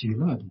由喜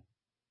乐的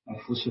来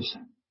服侍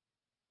神，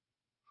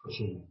服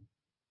侍人。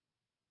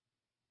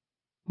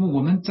那么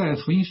我们在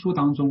福音书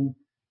当中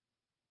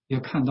也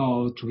看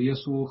到主耶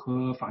稣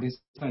和法利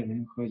赛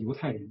人和犹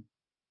太人，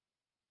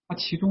他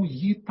其中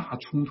一大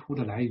冲突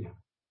的来源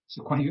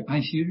是关于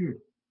安息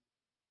日。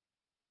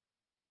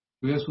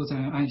主耶稣在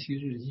安息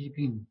日医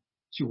病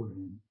救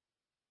人，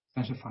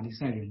但是法利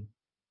赛人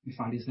以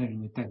法利赛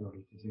人为代表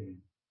的这些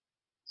人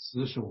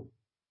死守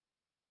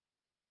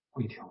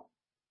规条，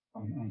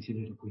关于安息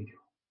日的规条。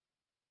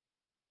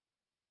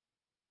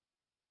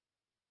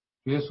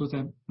主耶稣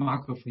在马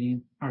可福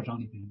音2章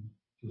里面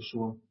就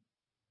说，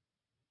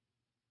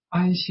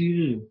安息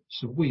日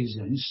是为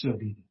人设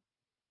立的，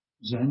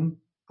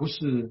人不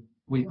是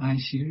为安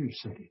息日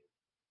设立的，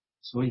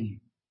所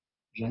以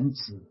人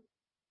子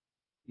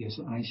也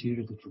是安息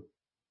日的主。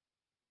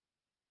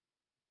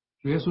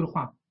主耶稣的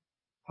话，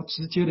他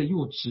直接的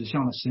又指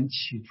向了神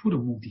起初的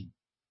目的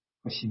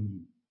和心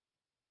意。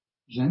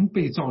人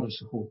被造的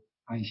时候，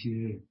安息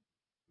日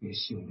被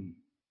设立。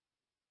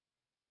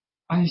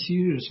安息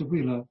日是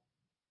为了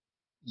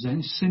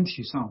人身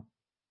体上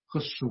和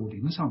属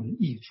灵上的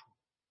益处，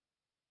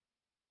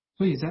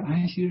所以在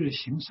安息日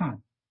行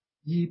善、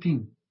医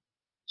病、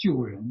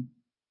救人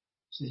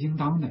是应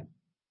当的。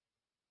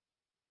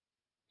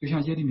就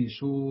像耶利米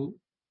书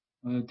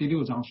第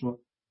6章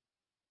说，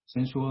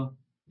神说，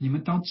你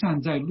们当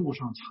站在路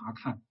上查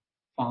看，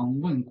访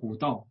问古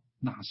道，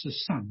哪是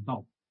善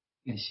道，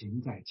便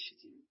行在其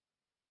间，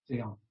这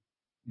样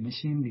你们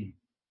心里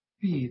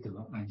必得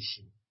安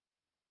息。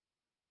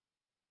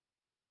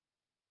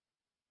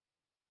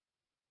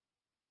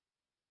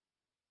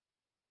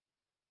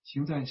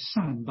行在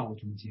善道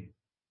中间，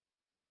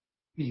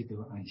必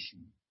得安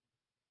息，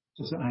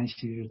这是安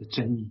息日的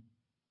真意。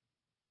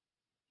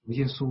主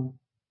耶稣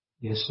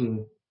也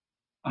是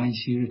安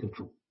息日的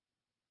主。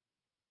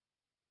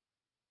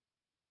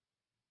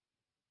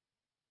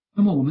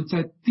那么我们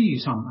在地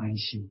上安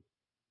息，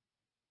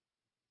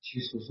其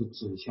实是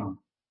指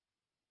向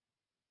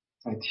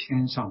在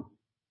天上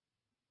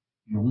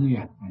永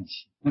远安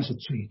息，那是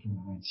最终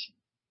的安息。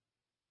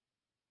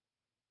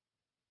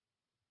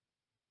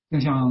就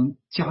像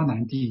迦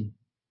南地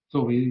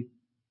作为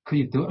可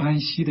以得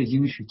安息的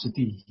应许之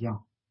地一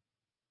样，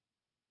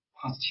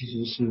它其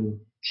实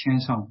是天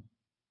上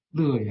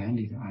乐园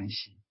里的安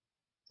息，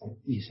在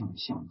地上的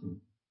象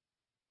征。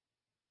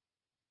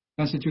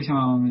但是就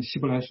像希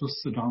伯来书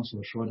4章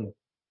所说的，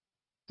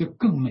这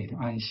更美的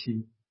安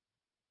息，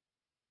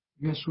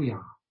约书亚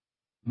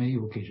没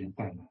有给人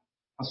带来。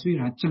他虽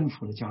然征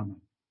服了迦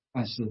南，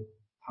但是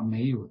他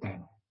没有带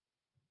来。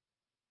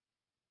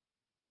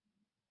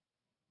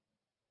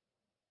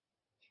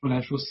希伯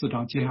来书4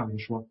章接下来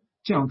说，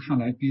这样看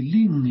来，比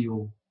另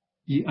有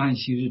一安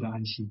息日的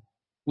安息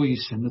为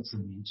神的子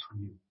民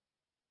存留，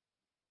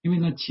因为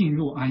那进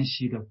入安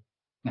息的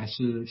乃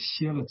是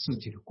歇了自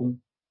己的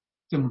功，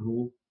正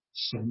如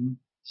神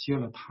歇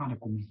了他的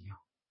功一样。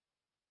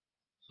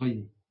所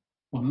以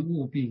我们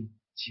务必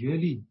竭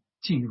力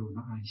进入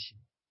那安息，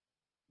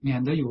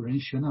免得有人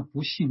学那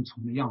不信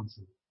从的样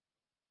子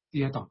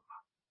跌倒了。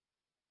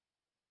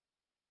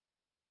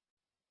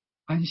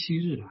安息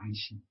日的安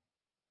息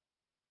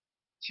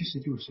其实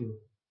就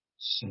是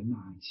神的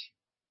安息，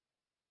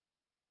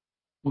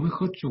我们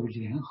和主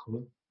联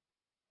合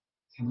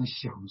才能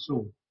享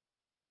受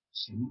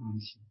神的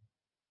安息。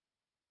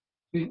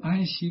所以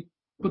安息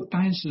不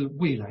单是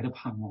未来的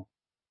盼望，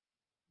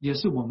也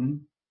是我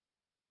们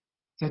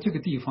在这个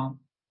地方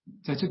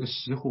在这个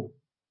时候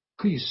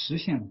可以实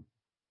现的，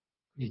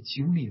可以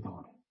经历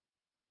到的。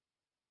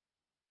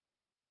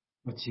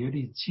要竭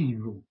力进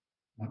入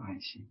那安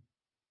息。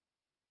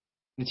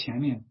在前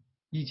面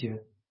1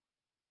节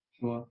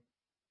说，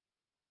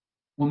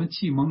我们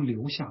既蒙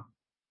留下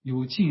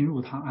有进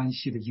入他安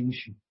息的应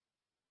许，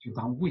就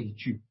当畏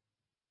惧，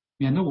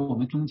免得我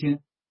们中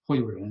间会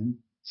有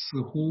人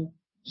似乎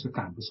是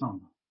赶不上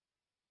的。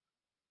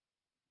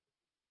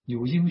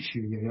有应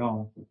许也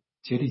要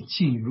竭力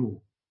进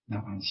入那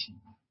安息。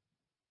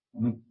我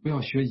们不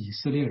要学以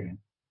色列人，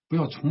不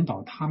要重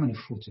蹈他们的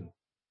覆辙。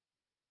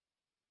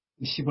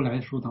希伯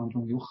来书当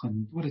中有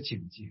很多的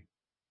警戒，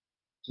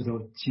值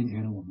得今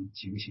天的我们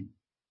警醒。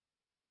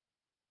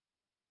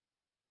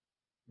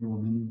我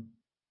们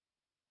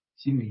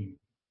心里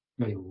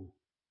要有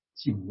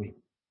敬畏。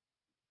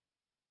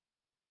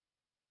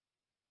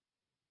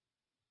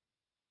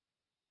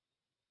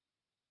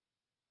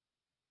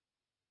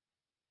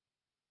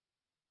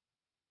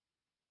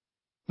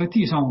在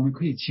地上我们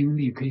可以经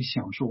历，可以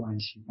享受安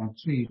息，但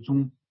最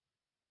终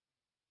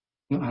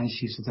的安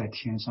息是在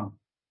天上，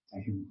在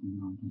永恒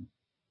当中。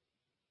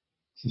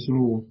启示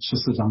录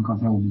14章，刚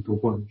才我们读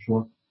过的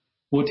说，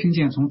我听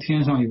见从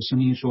天上有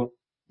声音说，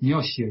你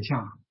要写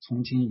下，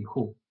从今以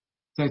后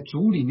在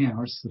主里面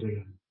而死的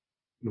人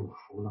有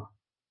福了。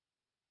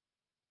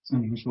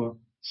圣灵说，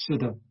是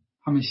的，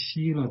他们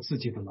息了自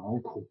己的劳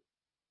苦，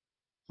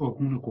做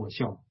工的果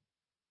效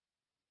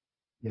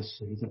也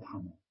随着他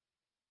们。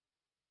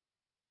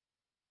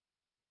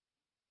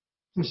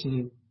这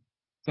是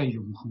在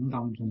永恒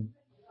当中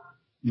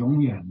永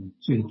远的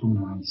最终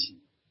的安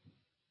息。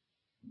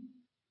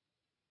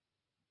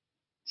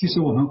其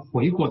实我们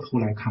回过头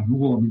来看，如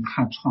果我们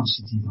看创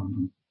世纪当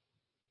中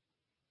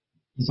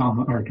1章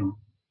和2章，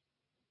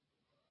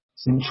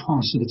神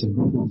创世的整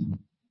个过程，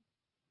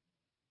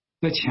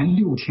在前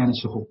6天的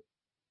时候，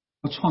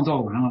他创造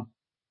完了，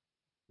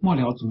末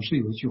了总是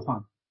有一句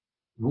话，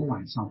有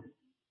晚上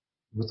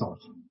有早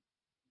晨。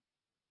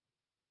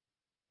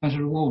但是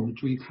如果我们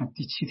注意看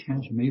第7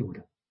天是没有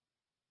的。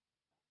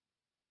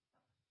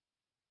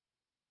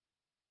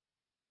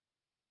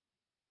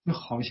这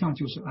好像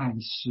就是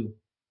暗示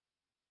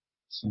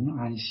神的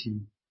安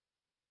息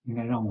应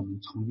该让我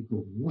们从一个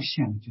无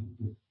限的角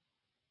度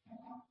来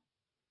看，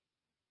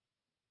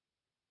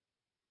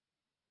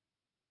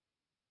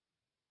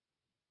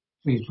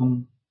最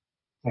终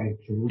在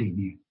主里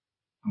面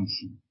安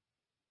息。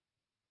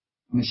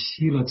他们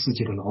息了自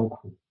己的劳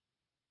苦，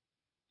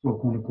做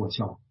工的果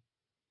效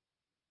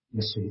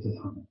也随着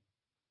他们。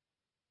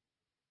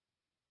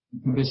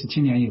特别是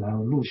今年以来，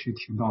我陆续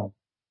听到我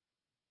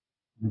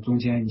们中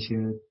间一些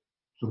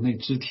主内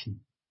肢体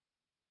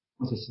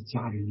或者是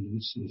家人离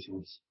世的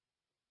消息，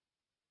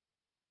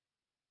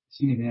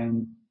心里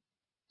面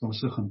总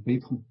是很悲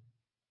痛。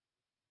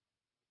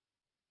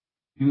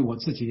因为我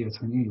自己也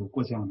曾经有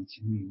过这样的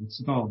经历，我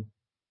知道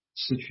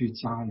失去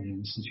家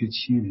人、失去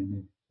亲人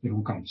的这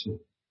种感受，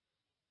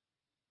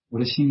我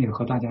的心也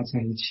和大家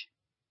在一起。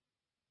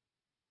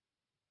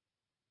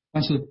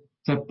但是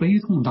在悲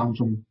痛当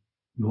中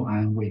有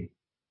安慰，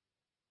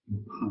有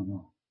盼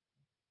望。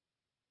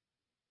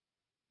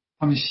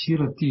他们息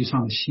了地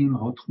上的辛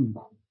劳痛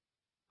苦，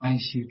安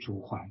息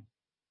主怀，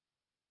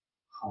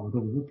好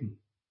的无比。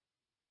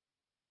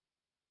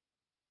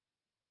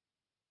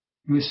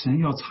因为神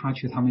要擦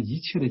去他们一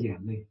切的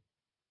眼泪，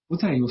不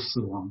再有死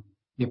亡，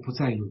也不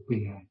再有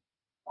悲哀、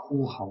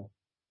哭嚎、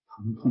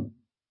疼痛，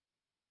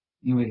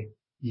因为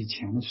以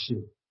前的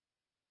事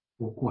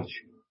都过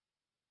去了。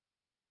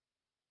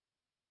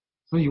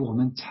所以我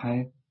们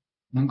才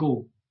能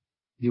够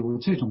有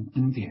这种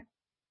恩典，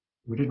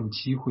有这种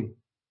机会。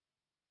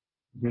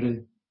我觉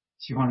得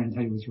西方人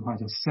他有一句话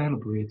叫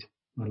celebrate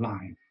the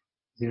life,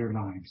 their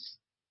lives.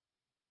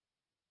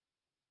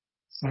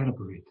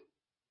 Celebrate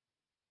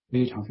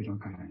非常非常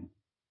感恩，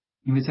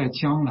因为在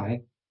将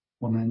来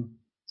我们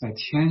在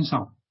天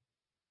上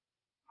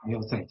还要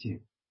再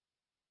见，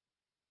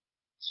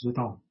直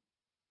到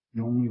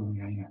永永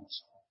远远的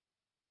时候。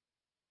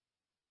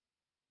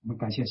我们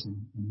感谢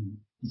神，我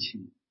们一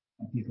起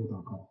低头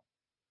祷告。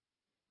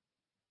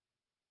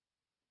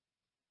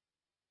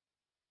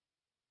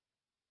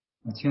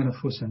亲爱的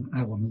父神，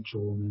爱我们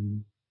主，我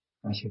们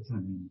感谢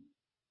赞美你，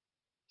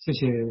谢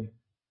谢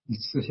你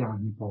赐下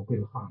你宝贵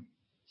的话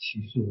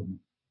启示我们，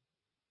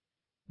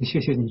也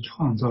谢谢你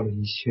创造了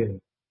一切，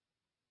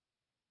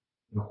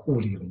也护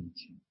理了一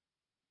切。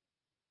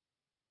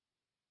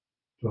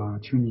主啊，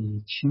求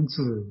你亲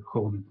自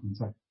和我们同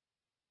在，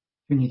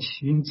求你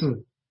亲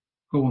自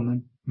和我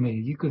们每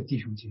一个弟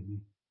兄姐妹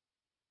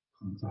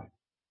同在，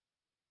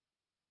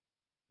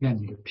愿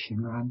你的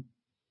平安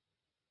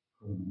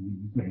和我们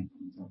每一个人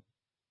同在。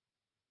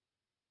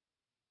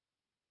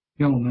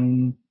愿我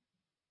们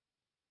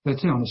在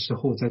这样的时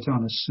候，在这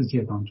样的世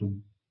界当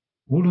中，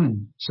无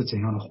论是怎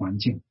样的环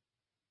境，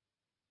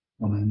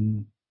我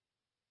们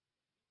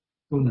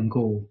都能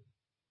够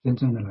真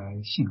正的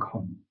来信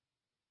靠你，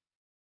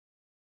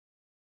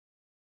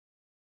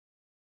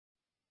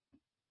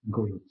能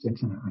够有真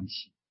正的安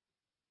息，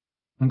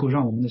能够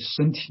让我们的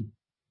身体，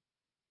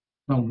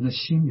让我们的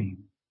心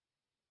灵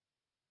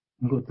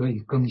能够得以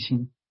更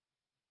新，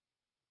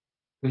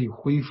得以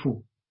恢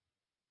复，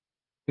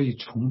得以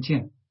重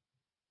建，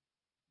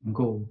能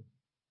够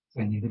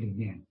在你的里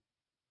面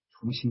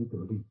重新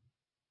得力。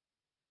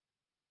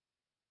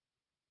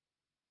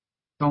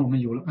当我们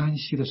有了安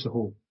息的时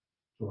候，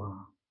主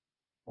啊，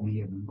我们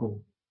也能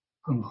够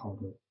更好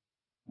的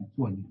来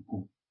做你的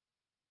工，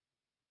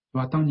是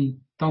吧？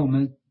当我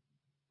们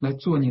来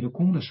做你的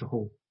工的时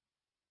候，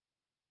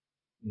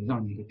也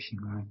让你的平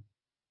安，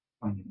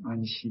让你的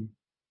安息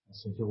来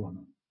随着我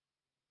们。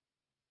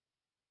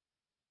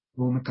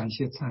我们感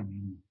谢赞美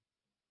你，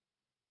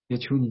也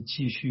求你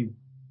继续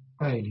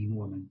带领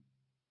我们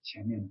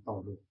前面的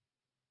道路，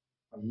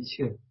把一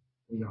切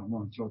都仰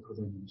望交托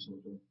在你的手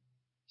中。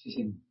谢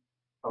谢你，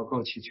祷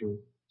告祈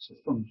求是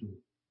奉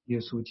主耶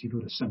稣基督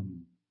的圣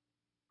名，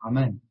阿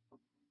们。